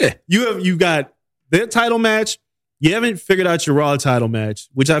WrestleMania. Yeah. You got their title match. You haven't figured out your Raw title match,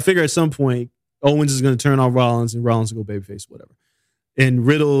 which I figure at some point Owens is going to turn on Rollins and Rollins will go babyface, whatever. And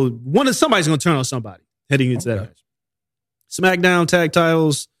Riddle, somebody's going to turn on somebody heading into that match. SmackDown tag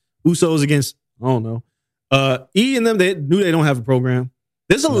titles, Usos against, I don't know. E and them, they knew they don't have a program.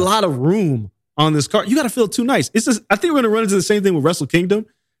 There's a lot of room on this card. You got to fill 2 nights. It's just, I think we're going to run into the same thing with Wrestle Kingdom,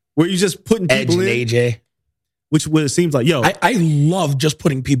 where you're just putting people in. Edge and AJ. Which what it seems like. I love just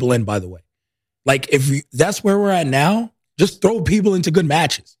putting people in, by the way. Like, that's where we're at now, just throw people into good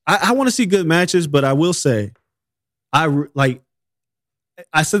matches. I want to see good matches, but I will say, I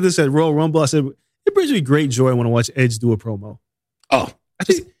said this at Royal Rumble. I said, it brings me great joy when I watch Edge do a promo. Oh,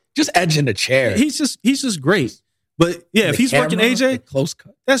 just Edge in the chair. He's just great. But yeah, if he's working AJ, close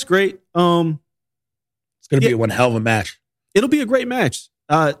cut. That's great. It's going to be one hell of a match. It'll be a great match.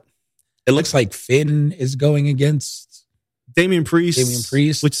 It looks like Finn is going against Damian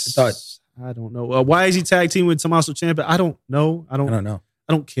Priest. Which I don't know. Why is he tag team with Tommaso Ciampa? I don't know. I don't know.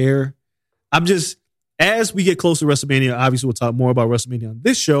 I don't care. I'm just, as we get closer to WrestleMania, obviously we'll talk more about WrestleMania on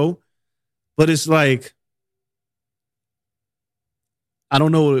this show, but it's like, I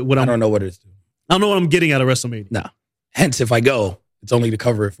don't know what it is. I don't know what I'm getting out of WrestleMania. No. Hence, if I go, it's only to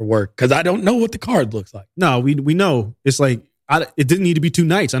cover it for work because I don't know what the card looks like. No, we know. It's like, it didn't need to be 2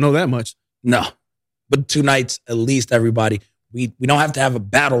 nights. I know that much. No. But 2 nights, at least, everybody. We don't have to have a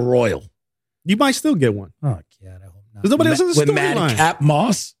battle royal. You might still get one. Oh, God, I hope not. Because nobody else has a with Madcap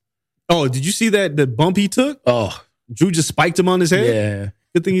Moss? Oh, did you see the bump he took? Oh. Drew just spiked him on his head? Yeah.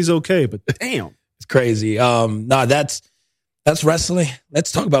 Good thing he's okay, but damn. It's crazy. That's wrestling.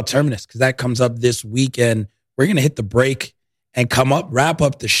 Let's talk about Terminus because that comes up this weekend. We're going to hit the break and wrap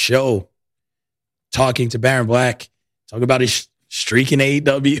up the show talking to Baron Black, talking about his streak in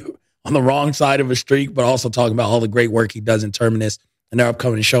AEW on the wrong side of a streak, but also talking about all the great work he does in Terminus and their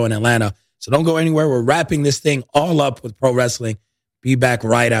upcoming show in Atlanta. So don't go anywhere. We're wrapping this thing all up with pro wrestling. Be back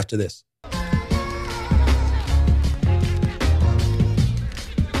right after this.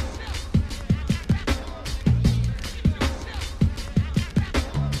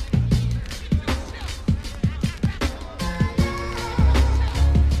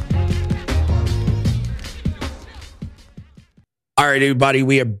 All right, everybody,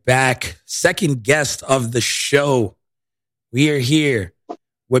 we are back. Second guest of the show. We are here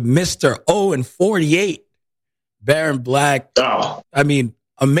with Mr. 0-48, Baron Black. Oh. I mean,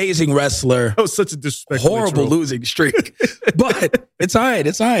 amazing wrestler. That was such a disrespectful horrible losing streak. But it's all right.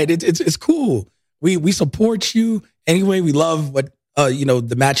 It's all right. It's cool. We support you. Anyway, we love what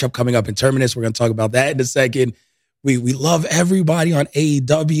the matchup coming up in Terminus. We're going to talk about that in a second. We love everybody on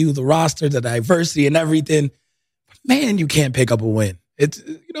AEW, the roster, the diversity and everything. Man, you can't pick up a win. It's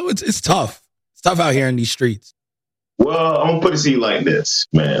tough. It's tough out here in these streets. Well, I'm gonna put it to you like this,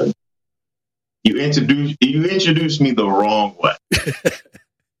 man. You introduced me the wrong way.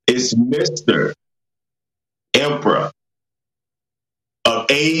 It's Mr. Emperor of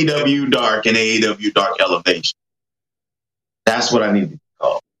AEW Dark and AEW Dark Elevation. That's what I need to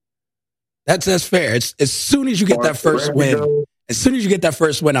call. That's fair. It's as soon as you get that first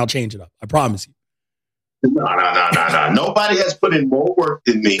win, I'll change it up. I promise you. No. Nobody has put in more work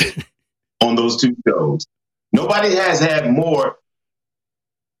than me on those 2 shows. Nobody has had more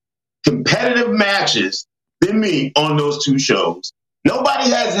competitive matches than me on those 2 shows.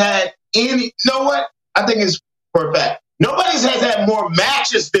 Nobody has had any, you know what? I think it's for a fact. Nobody has had more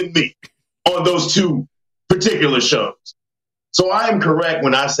matches than me on those 2 particular shows. So I am correct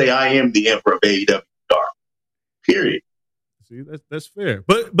when I say I am the Emperor of AEW Dark. Period. See, that's fair.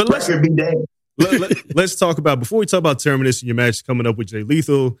 But let's be damned. Let's talk about, before we talk about Terminus and your match coming up with Jay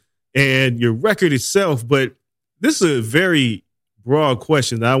Lethal and your record itself, but this is a very broad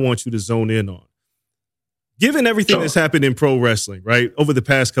question that I want you to zone in on. given everything that's happened in pro wrestling, right, over the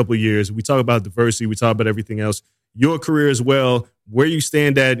past couple of years, we talk about diversity, we talk about everything else, your career as well, where you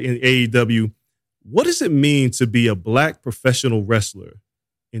stand at in AEW. What does it mean to be a black professional wrestler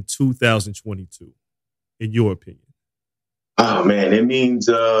in 2022, in your opinion? Oh, man, it means,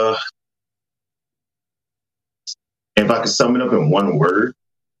 if I could sum it up in one word,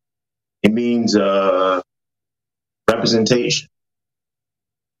 it means representation.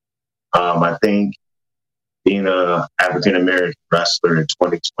 I think being an African-American wrestler in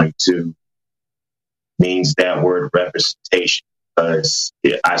 2022 means that word representation, because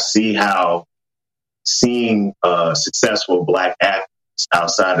I see how seeing successful black athletes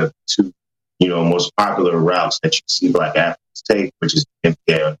outside of two, most popular routes that you see black athletes take, which is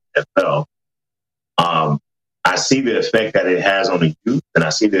NBA and NFL. I see the effect that it has on the youth, and I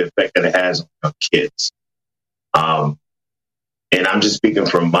see the effect that it has on young kids. And I'm just speaking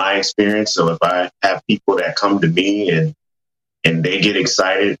from my experience. So if I have people that come to me and they get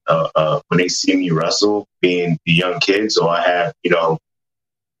excited when they see me wrestle, being the young kids, or I have,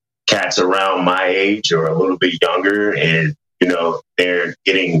 cats around my age or a little bit younger, and, they're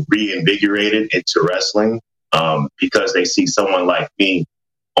getting reinvigorated into wrestling because they see someone like me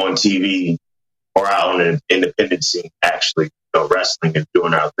on TV or out on an independent scene actually wrestling and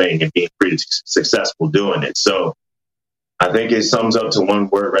doing our thing and being pretty successful doing it. So I think it sums up to one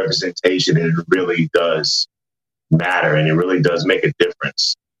word, representation, and it really does matter, and it really does make a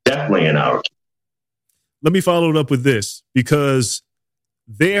difference, definitely in our community. Let me follow it up with this, because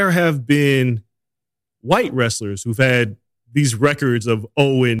there have been white wrestlers who've had these records of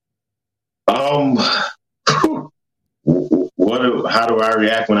 0-. How do I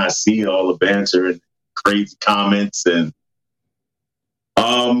react when I see all the banter and crazy comments? And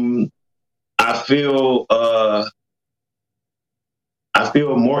I feel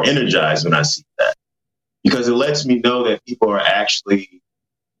more energized when I see that, because it lets me know that people are actually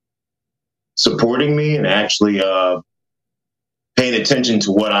supporting me and actually paying attention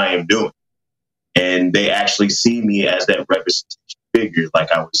to what I am doing. And they actually see me as that representation figure, like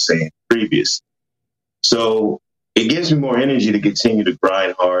I was saying previously. So it gives me more energy to continue to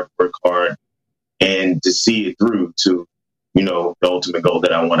grind hard, work hard, and to see it through to, the ultimate goal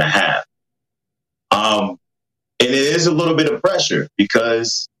that I want to have. And it is a little bit of pressure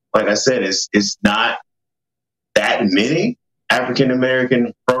because, like I said, it's not that many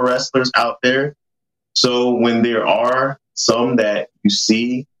African-American pro wrestlers out there. So when there are some that you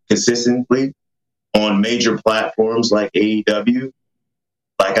see consistently on major platforms like AEW,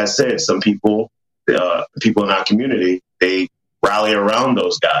 like I said, some people in our community, they rally around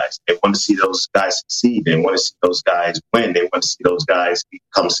those guys. They want to see those guys succeed. They want to see those guys win. They want to see those guys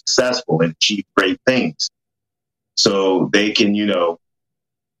become successful and achieve great things. So they can,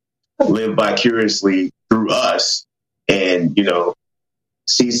 live vicariously through us and,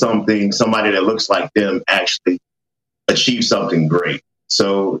 see somebody that looks like them actually achieve something great.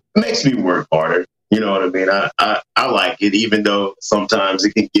 So it makes me work harder. You know what I mean? I like it, even though sometimes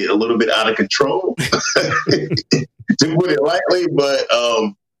it can get a little bit out of control, to put it lightly, but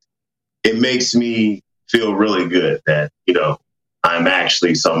it makes me feel really good that, I'm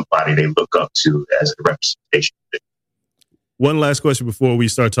actually somebody they look up to as a representation. One last question before we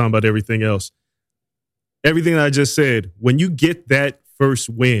start talking about everything else. Everything I just said, when you get that first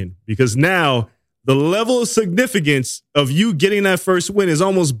win, because now the level of significance of you getting that first win is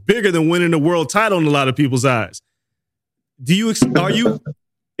almost bigger than winning the world title in a lot of people's eyes.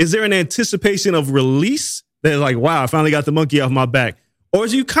 Is there an anticipation of release that like, wow, I finally got the monkey off my back? Or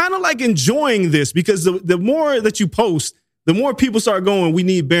is you kind of like enjoying this because the more that you post, the more people start going, we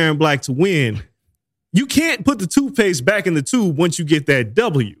need Baron Black to win. You can't put the toothpaste back in the tube once you get that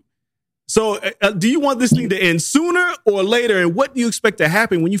W. So do you want this thing to end sooner or later? And what do you expect to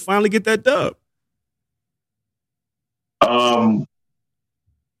happen when you finally get that dub? I'm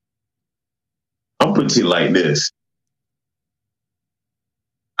putting it like this.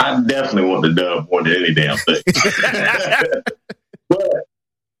 I definitely want the dub more than any damn thing.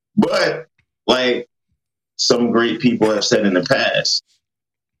 but like some great people have said in the past,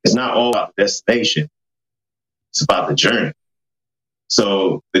 it's not all about the destination. It's about the journey.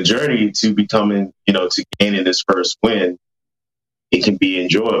 So the journey to becoming, to gaining this first win, it can be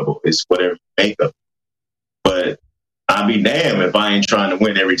enjoyable. It's whatever you make of it. But I'll be damned if I ain't trying to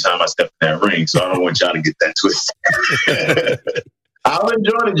win every time I step in that ring. So I don't want y'all to get that twisted. I'll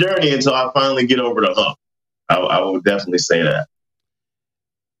enjoy the journey until I finally get over the hump. I will definitely say that.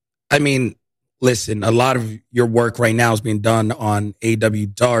 I mean, listen, a lot of your work right now is being done on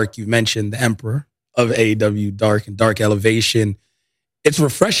AEW Dark. You mentioned the Emperor of AEW Dark and Dark Elevation. it's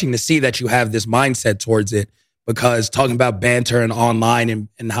refreshing to see that you have this mindset towards it, because talking about banter and online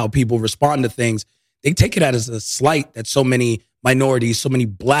and how people respond to things, they take it as a slight that so many minorities, so many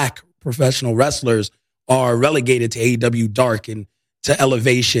black professional wrestlers are relegated to AEW Dark and to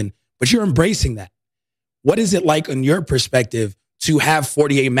Elevation, but you're embracing that. What is it like on your perspective to have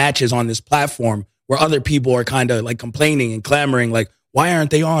 48 matches on this platform where other people are kind of like complaining and clamoring, like, why aren't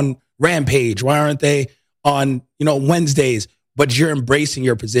they on Rampage? Why aren't they on, Wednesdays? But you're embracing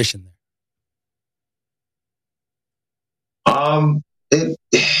your position there.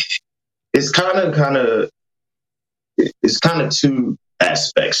 It's kind of two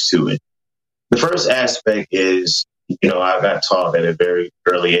aspects to it. The first aspect is, I got taught at a very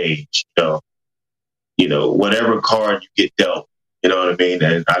early age, whatever card you get dealt, you know what I mean?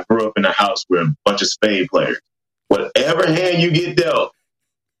 And I grew up in a house with a bunch of spade players. Whatever hand you get dealt,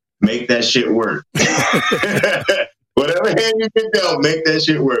 make that shit work. Whatever hand you get dealt, make that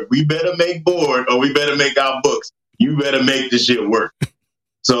shit work. We better make board or we better make our books. You better make the shit work.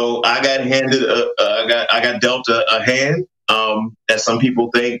 So I got handed, I got dealt a hand that some people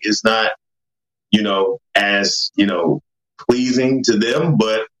think is not, as, pleasing to them,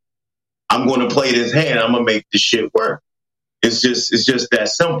 but I'm going to play this hand. I'm going to make this shit work. It's just that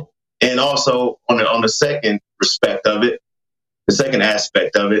simple. And also on the second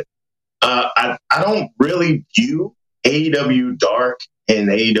aspect of it, I don't really view AEW Dark and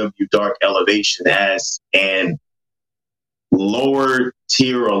AEW Dark Elevation as an lower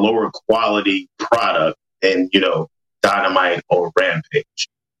tier or lower quality product than, Dynamite or Rampage.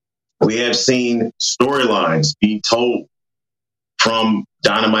 We have seen storylines be told from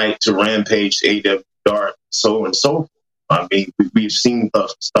Dynamite to Rampage to AEW Dark, so and so forth. I mean, we've seen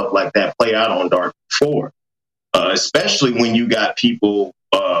stuff like that play out on Dark before, especially when you got people,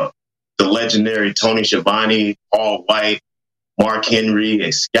 the legendary Tony Schiavone, Paul White, Mark Henry,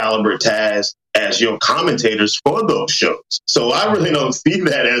 Excalibur, Taz as your commentators for those shows. So I really don't see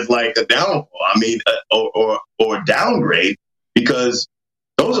that as like a downfall. I mean, or a downgrade, because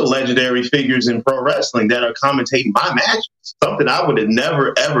those are legendary figures in pro wrestling that are commentating my matches. Something I would have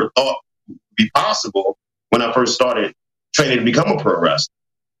never, ever thought would be possible when I first started training to become a pro wrestler.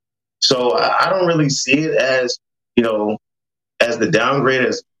 So I don't really see it as, as the downgrade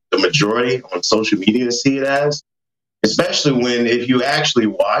as the majority on social media see it as. Especially when, if you actually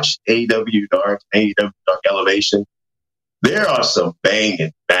watch AEW Dark, AEW Dark Elevation, there are some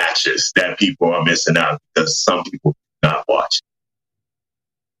banging matches that people are missing out because some people do not watch.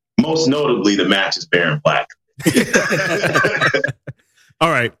 Most notably, the matches Baron Black.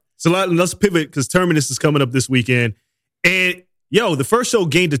 All right. So let's pivot, because Terminus is coming up this weekend. And, the first show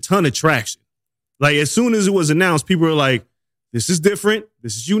gained a ton of traction. Like, as soon as it was announced, people were like, this is different.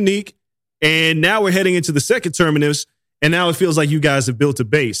 This is unique. And now we're heading into the second Terminus, and now it feels like you guys have built a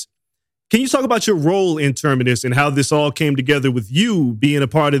base. Can you talk about your role in Terminus and how this all came together with you being a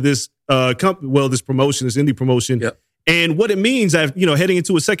part of this this promotion, this indie promotion, and what it means, heading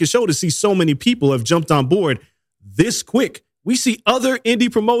into a second show to see so many people have jumped on board this quick. We see other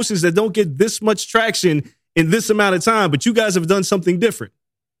indie promotions that don't get this much traction in this amount of time, but you guys have done something different.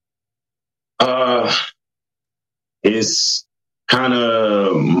 It's kind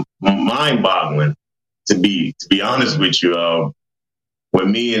of mind-boggling, to be honest with you. When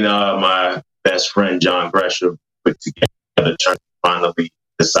me and my best friend John Gresham put together, finally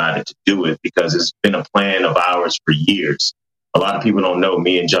decided to do it, because it's been a plan of ours for years. A lot of people don't know,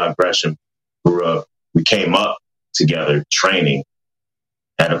 me and John Gresham grew up. We came up together training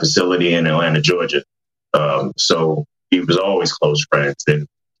at a facility in Atlanta, Georgia. So we was always close friends and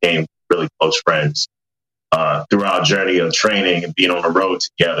became really close friends through our journey of training and being on the road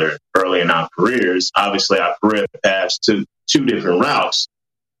together early in our careers. Obviously, our career paths took two different routes,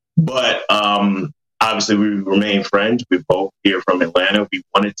 but obviously we remain friends. We're both here from Atlanta. We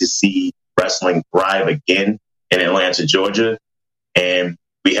wanted to see wrestling thrive again in Atlanta, Georgia, and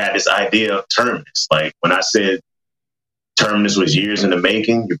we had this idea of Terminus. Like, when I said Terminus was years in the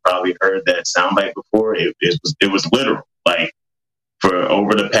making, you probably heard that soundbite before. It was literal. Like, for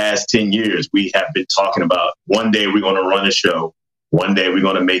over the past 10 years, we have been talking about, one day we're going to run a show. One day we're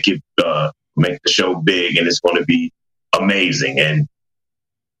going to make the show big, and it's going to be amazing. And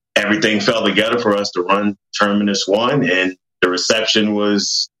everything fell together for us to run Terminus 1, and the reception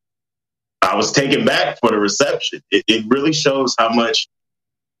was, I was taken back for the reception. It really shows how much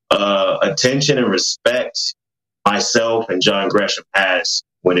attention and respect myself and John Gresham has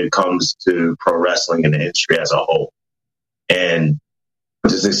when it comes to pro wrestling and the industry as a whole. And the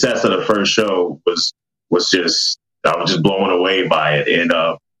success of the first show was just, I was just blown away by it. And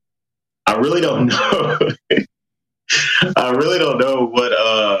I really don't know I really don't know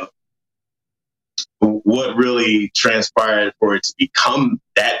what really transpired for it to become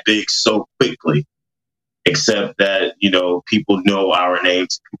that big so quickly, except that, people know our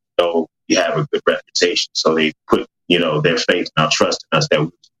names, people know we have a good reputation. So they put, their faith and our trust in us that we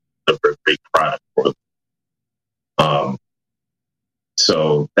deliver a great product for them.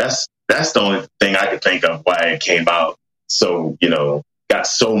 So that's the only thing I could think of why it came out. So, got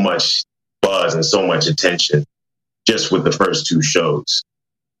so much buzz and so much attention just with the first two shows.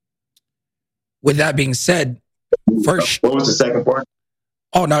 With that being said, first, what was the second part?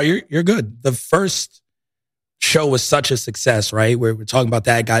 Oh no, you're good. The first show was such a success, right? Where we're talking about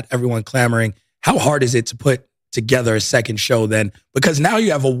that, got everyone clamoring. How hard is it to put together a second show then? Because now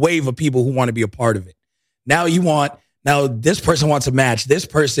you have a wave of people who want to be a part of it. Now this person wants a match. This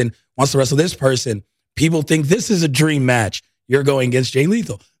person wants to wrestle this person. People think this is a dream match. You're going against Jay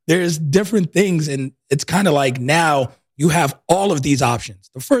Lethal. There's different things, and it's kind of like now you have all of these options.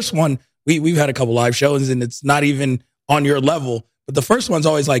 The first one, we've had a couple live shows, and it's not even on your level. But the first one's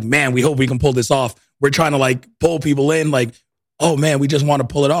always like, man, we hope we can pull this off. We're trying to like pull people in like, oh man, we just want to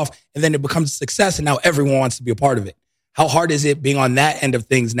pull it off. And then it becomes a success, and now everyone wants to be a part of it. How hard is it being on that end of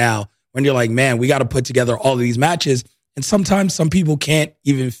things now when you're like, man, we got to put together all of these matches, and sometimes some people can't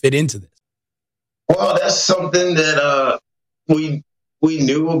even fit into this? Well, that's something that we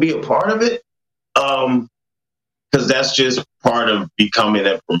knew would be a part of it, because that's just part of becoming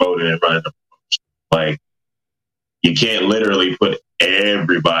a promoter and running a promotion. Like, you can't literally put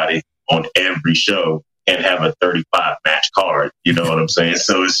everybody on every show and have a 35 match card. You know what I'm saying?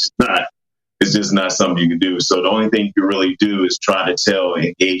 So it's just not something you can do. So the only thing you can really do is try to tell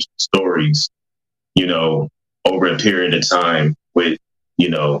engaging stories, over a period of time with,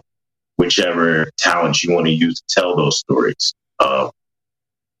 whichever talent you want to use to tell those stories.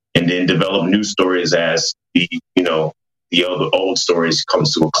 And then develop new stories as the other old stories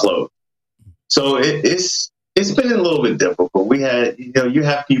comes to a close. So it's been a little bit difficult. We had, you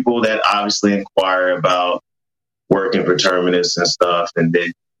have people that obviously inquire about working for Terminus and stuff, and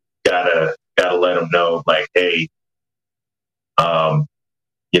then gotta let them know, like, hey,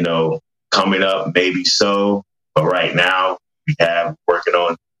 coming up, maybe so, but right now we have working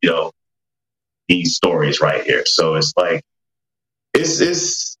on, these stories right here. So it's like, it's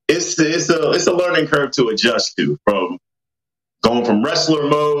a learning curve to adjust to, from going from wrestler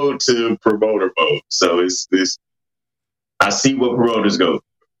mode to promoter mode. So it's I see what promoters go.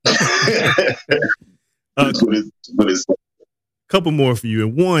 Couple more for you.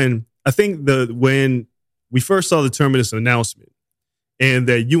 And one, I think when we first saw the Terminus announcement and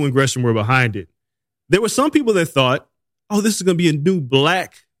that you and Gresham were behind it, there were some people that thought, oh, this is going to be a new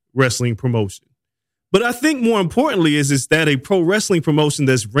black wrestling promotion. But I think more importantly is that a pro wrestling promotion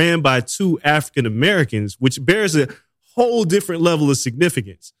that's ran by two African Americans, which bears a whole different level of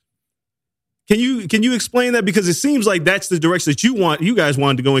significance. Can you explain that? Because it seems like that's the direction that you guys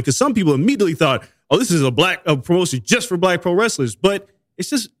wanted to go in. Because some people immediately thought, oh, this is a promotion just for black pro wrestlers. But it's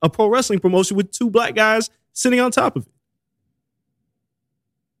just a pro wrestling promotion with two black guys sitting on top of it.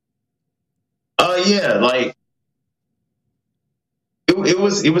 Yeah, like it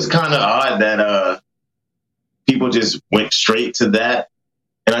was kind of odd that people just went straight to that.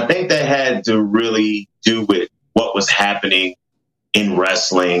 And I think that had to really do with what was happening in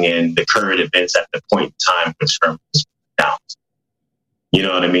wrestling and the current events at the point in time when Terminus was announced. You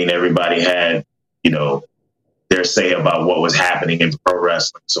know what I mean? Everybody had, their say about what was happening in pro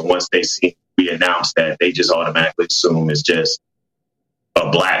wrestling. So once we announced that, they just automatically assume it's just a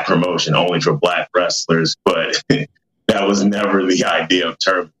black promotion only for black wrestlers. But that was never the idea of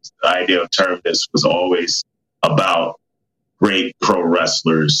Terminus. The idea of Terminus was always about great pro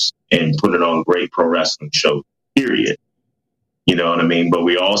wrestlers and putting on great pro wrestling shows, period. You know what I mean? But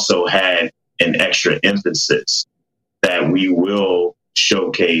we also had an extra emphasis that we will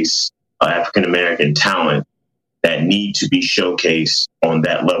showcase African-American talent that need to be showcased on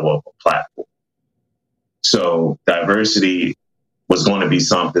that level of a platform. So diversity was going to be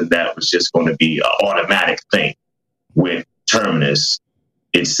something that was just going to be an automatic thing with Terminus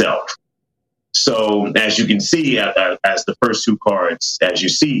itself. So as you can see, as the first two cards, as you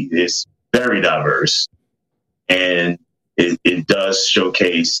see, it's very diverse. And it does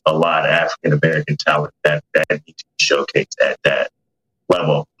showcase a lot of African-American talent that needs to be showcased at that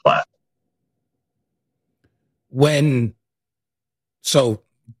level of platform. So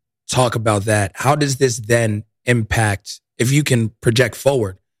talk about that. How does this then impact, if you can project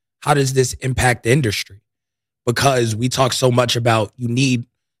forward, how does this impact the industry? Because we talk so much about you need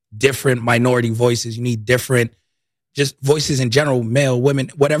different minority voices, you need different just voices in general, male, women,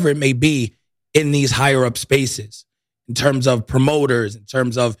 whatever it may be, in these higher up spaces. in terms of promoters, in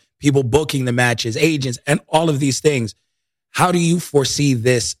terms of people booking the matches, agents, and all of these things. How do you foresee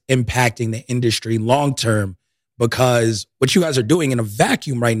this impacting the industry long term? Because what you guys are doing in a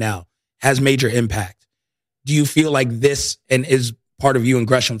vacuum right now has major impact. Do you feel like this and is part of you and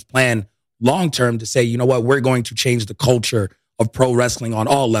Gresham's plan long term to say, you know what, we're going to change the culture of pro wrestling on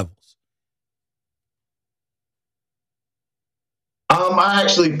all levels? I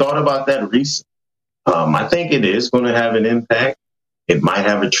actually thought about that recently. I think it is going to have an impact. It might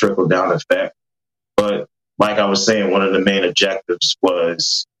have a trickle down effect. But like I was saying, one of the main objectives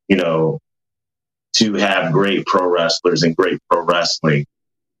was, to have great pro wrestlers and great pro wrestling,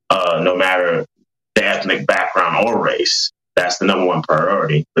 no matter the ethnic background or race. That's the number one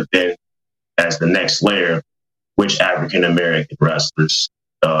priority. But then as the next layer, which African-American wrestlers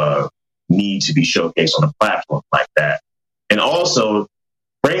need to be showcased on a platform like that. And also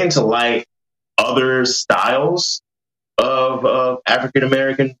bringing to light other styles of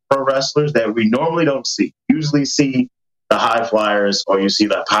African-American pro wrestlers that we normally don't see. Usually see the high flyers or you see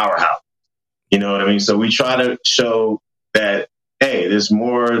the powerhouse. You know what I mean? So we try to show that, hey, there's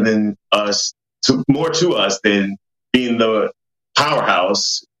more than us, more to us than being the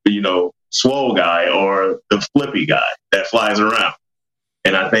powerhouse, swole guy or the flippy guy that flies around.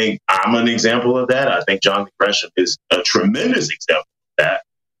 And I think I'm an example of that. I think Jonathan Gresham is a tremendous example of that.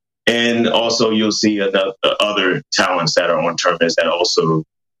 And also you'll see other talents that are on tournaments that also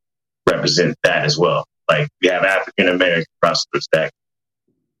represent that as well. Like we have African-American wrestlers that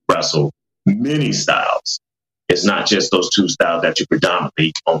wrestle many styles. It's not just those two styles that you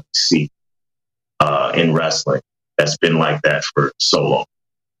predominantly only see in wrestling. That's been like that for so long.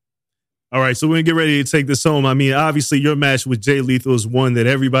 All right, so we're going to get ready to take this home. I mean, obviously your match with Jay Lethal is one that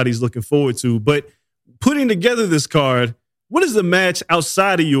everybody's looking forward to, but putting together this card, what is the match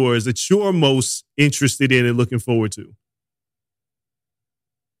outside of yours that you're most interested in and looking forward to?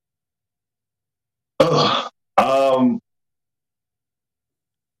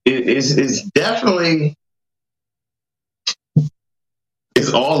 It's definitely,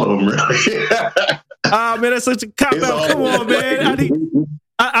 it's all of them, really. Man, that's such a cop-out. Come on, man.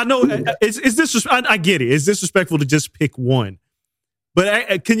 I know it's disrespectful. I get it. It's disrespectful to just pick one.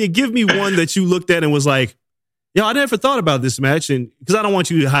 But can you give me one that you looked at and was like, I never thought about this match, and because I don't want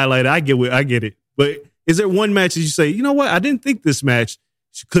you to highlight it. I get it. But is there one match that you say, you know what? I didn't think this match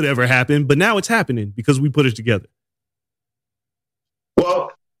could ever happen, but now it's happening because we put it together.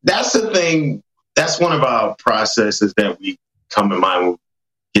 Well, that's the thing. That's one of our processes that we come in mind when we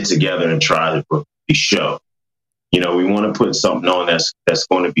get together and try to book the show. We want to put something on that's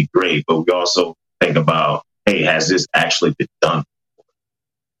going to be great, but we also think about, hey, has this actually been done?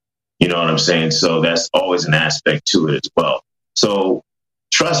 You know what I'm saying? So that's always an aspect to it as well. So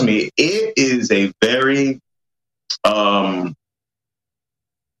trust me, it is a very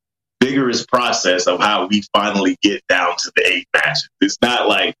vigorous process of how we finally get down to the 8 matches. It's not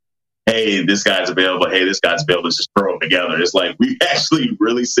like, hey, this guy's available. Hey, this guy's available. Let's just throw them together. It's like we actually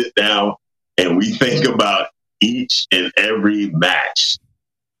really sit down and we think about each and every match.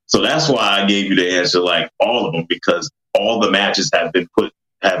 So that's why I gave you the answer, like all of them, because all the matches have been put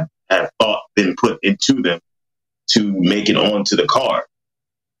into them to make it onto the card.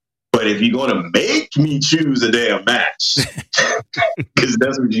 But if you're going to make me choose a damn match, because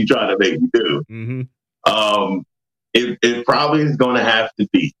that's what you try to make me do, it probably is going to have to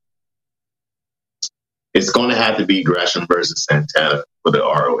be. It's going to have to be Gresham versus Santana for the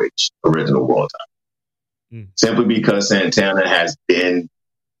ROH original world title. Simply because Santana has been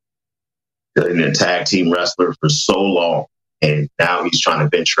a tag team wrestler for so long, and now he's trying to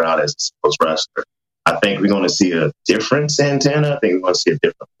venture out as a singles wrestler. I think we're going to see a different Santana. I think we're going to see a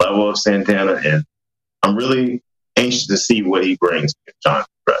different level of Santana, and I'm really anxious to see what he brings to John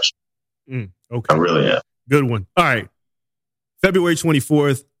Gresham. Okay. I really am. Good one. All right. February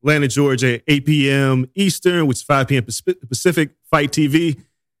 24th, Atlanta, Georgia, 8 p.m. Eastern, which is 5 p.m. Pacific, Fight TV.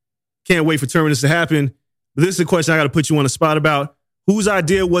 Can't wait for Terminus to happen. But this is a question I got to put you on the spot about. Whose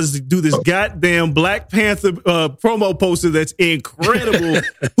idea was to do this goddamn Black Panther promo poster that's incredible?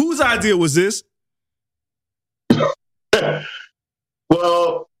 Whose idea was this?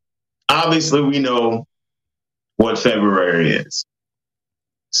 Well, obviously we know what February is.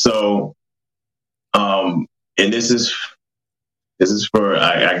 So, and this is for,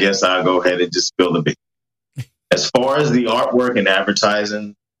 I guess I'll go ahead and just spill the bit. As far as the artwork and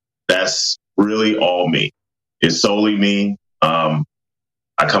advertising, that's really all me. It's solely me.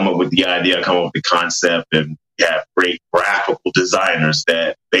 I come up with the idea, I come up with the concept, and we have great graphical designers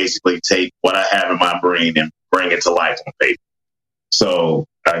that basically take what I have in my brain and bring it to life on paper. So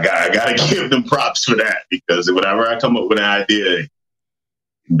I got to give them props for that, because whenever I come up with an idea,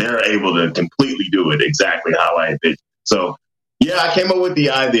 they're able to completely do it exactly how I envisioned. So yeah, I came up with the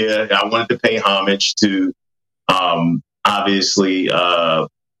idea. I wanted to pay homage to, obviously,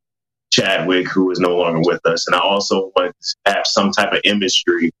 Chadwick, who is no longer with us. And I also wanted to have some type of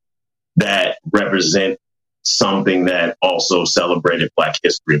imagery that represent something that also celebrated Black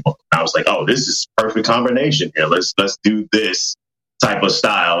History Month. I was like, oh, this is perfect combination here. Let's do this type of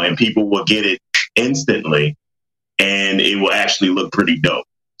style, and people will get it instantly, and it will actually look pretty dope.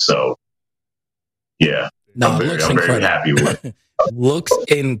 So yeah, I'm very happy with it. Looks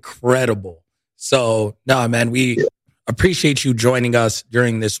incredible. So no, man, we appreciate you joining us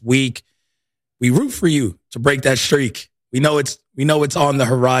during this week. We root for you to break that streak. We know it's on the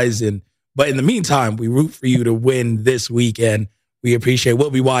horizon, but in the meantime, we root for you to win this weekend. We appreciate.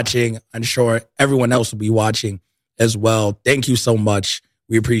 We'll be watching. I'm sure everyone else will be watching as well. Thank you so much.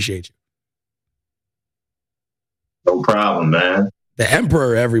 We appreciate you. No problem, man. The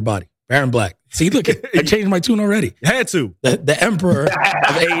Emperor, everybody. Baron Black. See, look, I changed my tune already. Had to. The Emperor of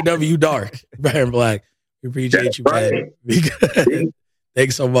AEW Dark, Baron Black. We appreciate you, man.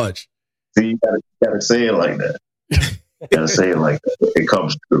 Thanks so much. See, you gotta say it like that. You gotta say it like that. It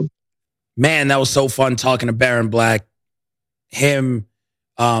comes true. Man, that was so fun talking to Baron Black. Him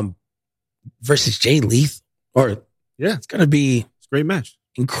versus Jay Lethal. It's gonna be a great match.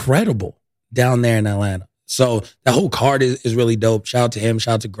 Incredible down there in Atlanta. So that whole card is really dope. Shout out to him.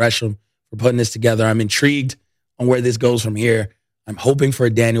 Shout out to Gresham for putting this together. I'm intrigued on where this goes from here. I'm hoping for a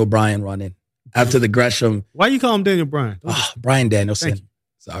Daniel Bryan run-in after the Gresham. Why you call him Daniel Bryan? Brian Danielson.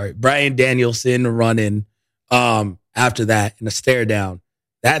 Sorry. Brian Danielson run-in after that and a stare down.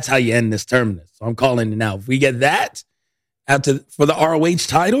 That's how you end this tournament. So I'm calling it now. If we get that for the ROH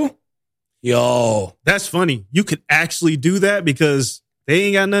title, yo. That's funny. You could actually do that because they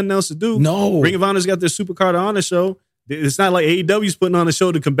ain't got nothing else to do. No. Ring of Honor's got their Supercard on the show. It's not like AEW's putting on a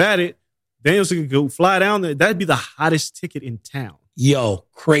show to combat it. Danielson could go fly down there. That'd be the hottest ticket in town. Yo,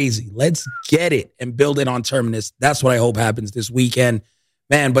 crazy. Let's get it and build it on Terminus. That's what I hope happens this weekend.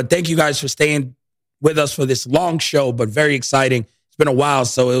 Man, but thank you guys for staying with us for this long show, but very exciting. It's been a while,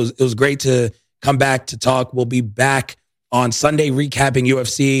 so it was great to come back to talk. We'll be back on Sunday recapping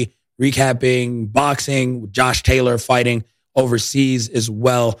UFC, recapping boxing, with Josh Taylor fighting overseas as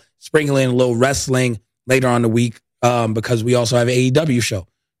well, sprinkling a little wrestling later on the week because we also have an AEW show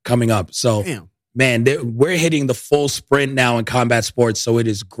coming up. So, man, we're hitting the full sprint now in combat sports, so it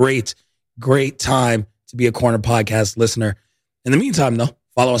is great time to be a Corner Podcast listener. In the meantime, though,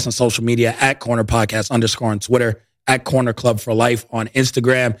 follow us on social media at Corner Podcast _ on Twitter, at Corner Club for Life on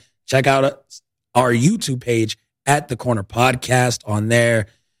Instagram. Check out our YouTube page at the Corner Podcast on there.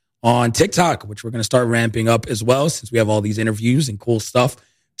 On TikTok, which we're going to start ramping up as well, since we have all these interviews and cool stuff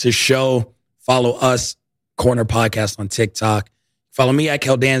to show. Follow us, Corner Podcast on TikTok. Follow me at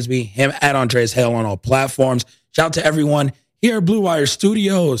Kel Dansby, him at Andreas Hale on all platforms. Shout out to everyone here at Blue Wire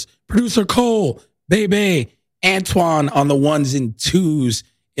Studios, producer Cole, Bebe, Antoine on the ones and twos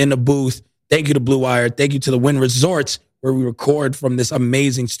in the booth. Thank you to Blue Wire. Thank you to the Wynn Resorts, where we record from this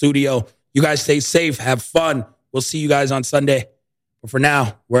amazing studio. You guys stay safe. Have fun. We'll see you guys on Sunday. But for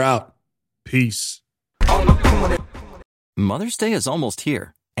now, we're out. Peace. Mother's Day is almost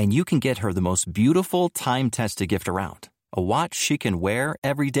here, and you can get her the most beautiful time-tested gift around. A watch she can wear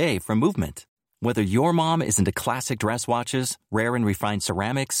every day from Movement. Whether your mom is into classic dress watches, rare and refined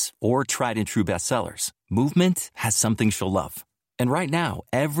ceramics, or tried-and-true bestsellers, Movement has something she'll love. And right now,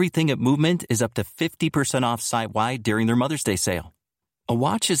 everything at Movement is up to 50% off site-wide during their Mother's Day sale. A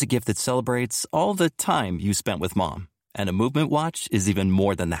watch is a gift that celebrates all the time you spent with mom. And a Movement watch is even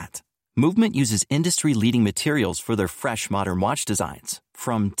more than that. Movement uses industry-leading materials for their fresh, modern watch designs.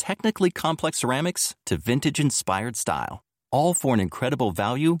 From technically complex ceramics to vintage-inspired style. All for an incredible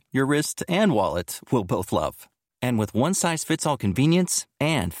value your wrist and wallet will both love. And with one-size-fits-all convenience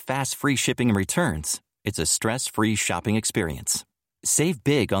and fast free shipping and returns, it's a stress-free shopping experience. Save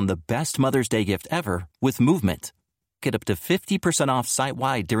big on the best Mother's Day gift ever with Movement. Get up to 50% off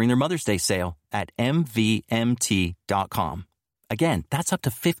site-wide during their Mother's Day sale at MVMT.com. Again, that's up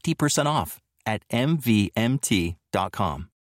to 50% off at MVMT.com.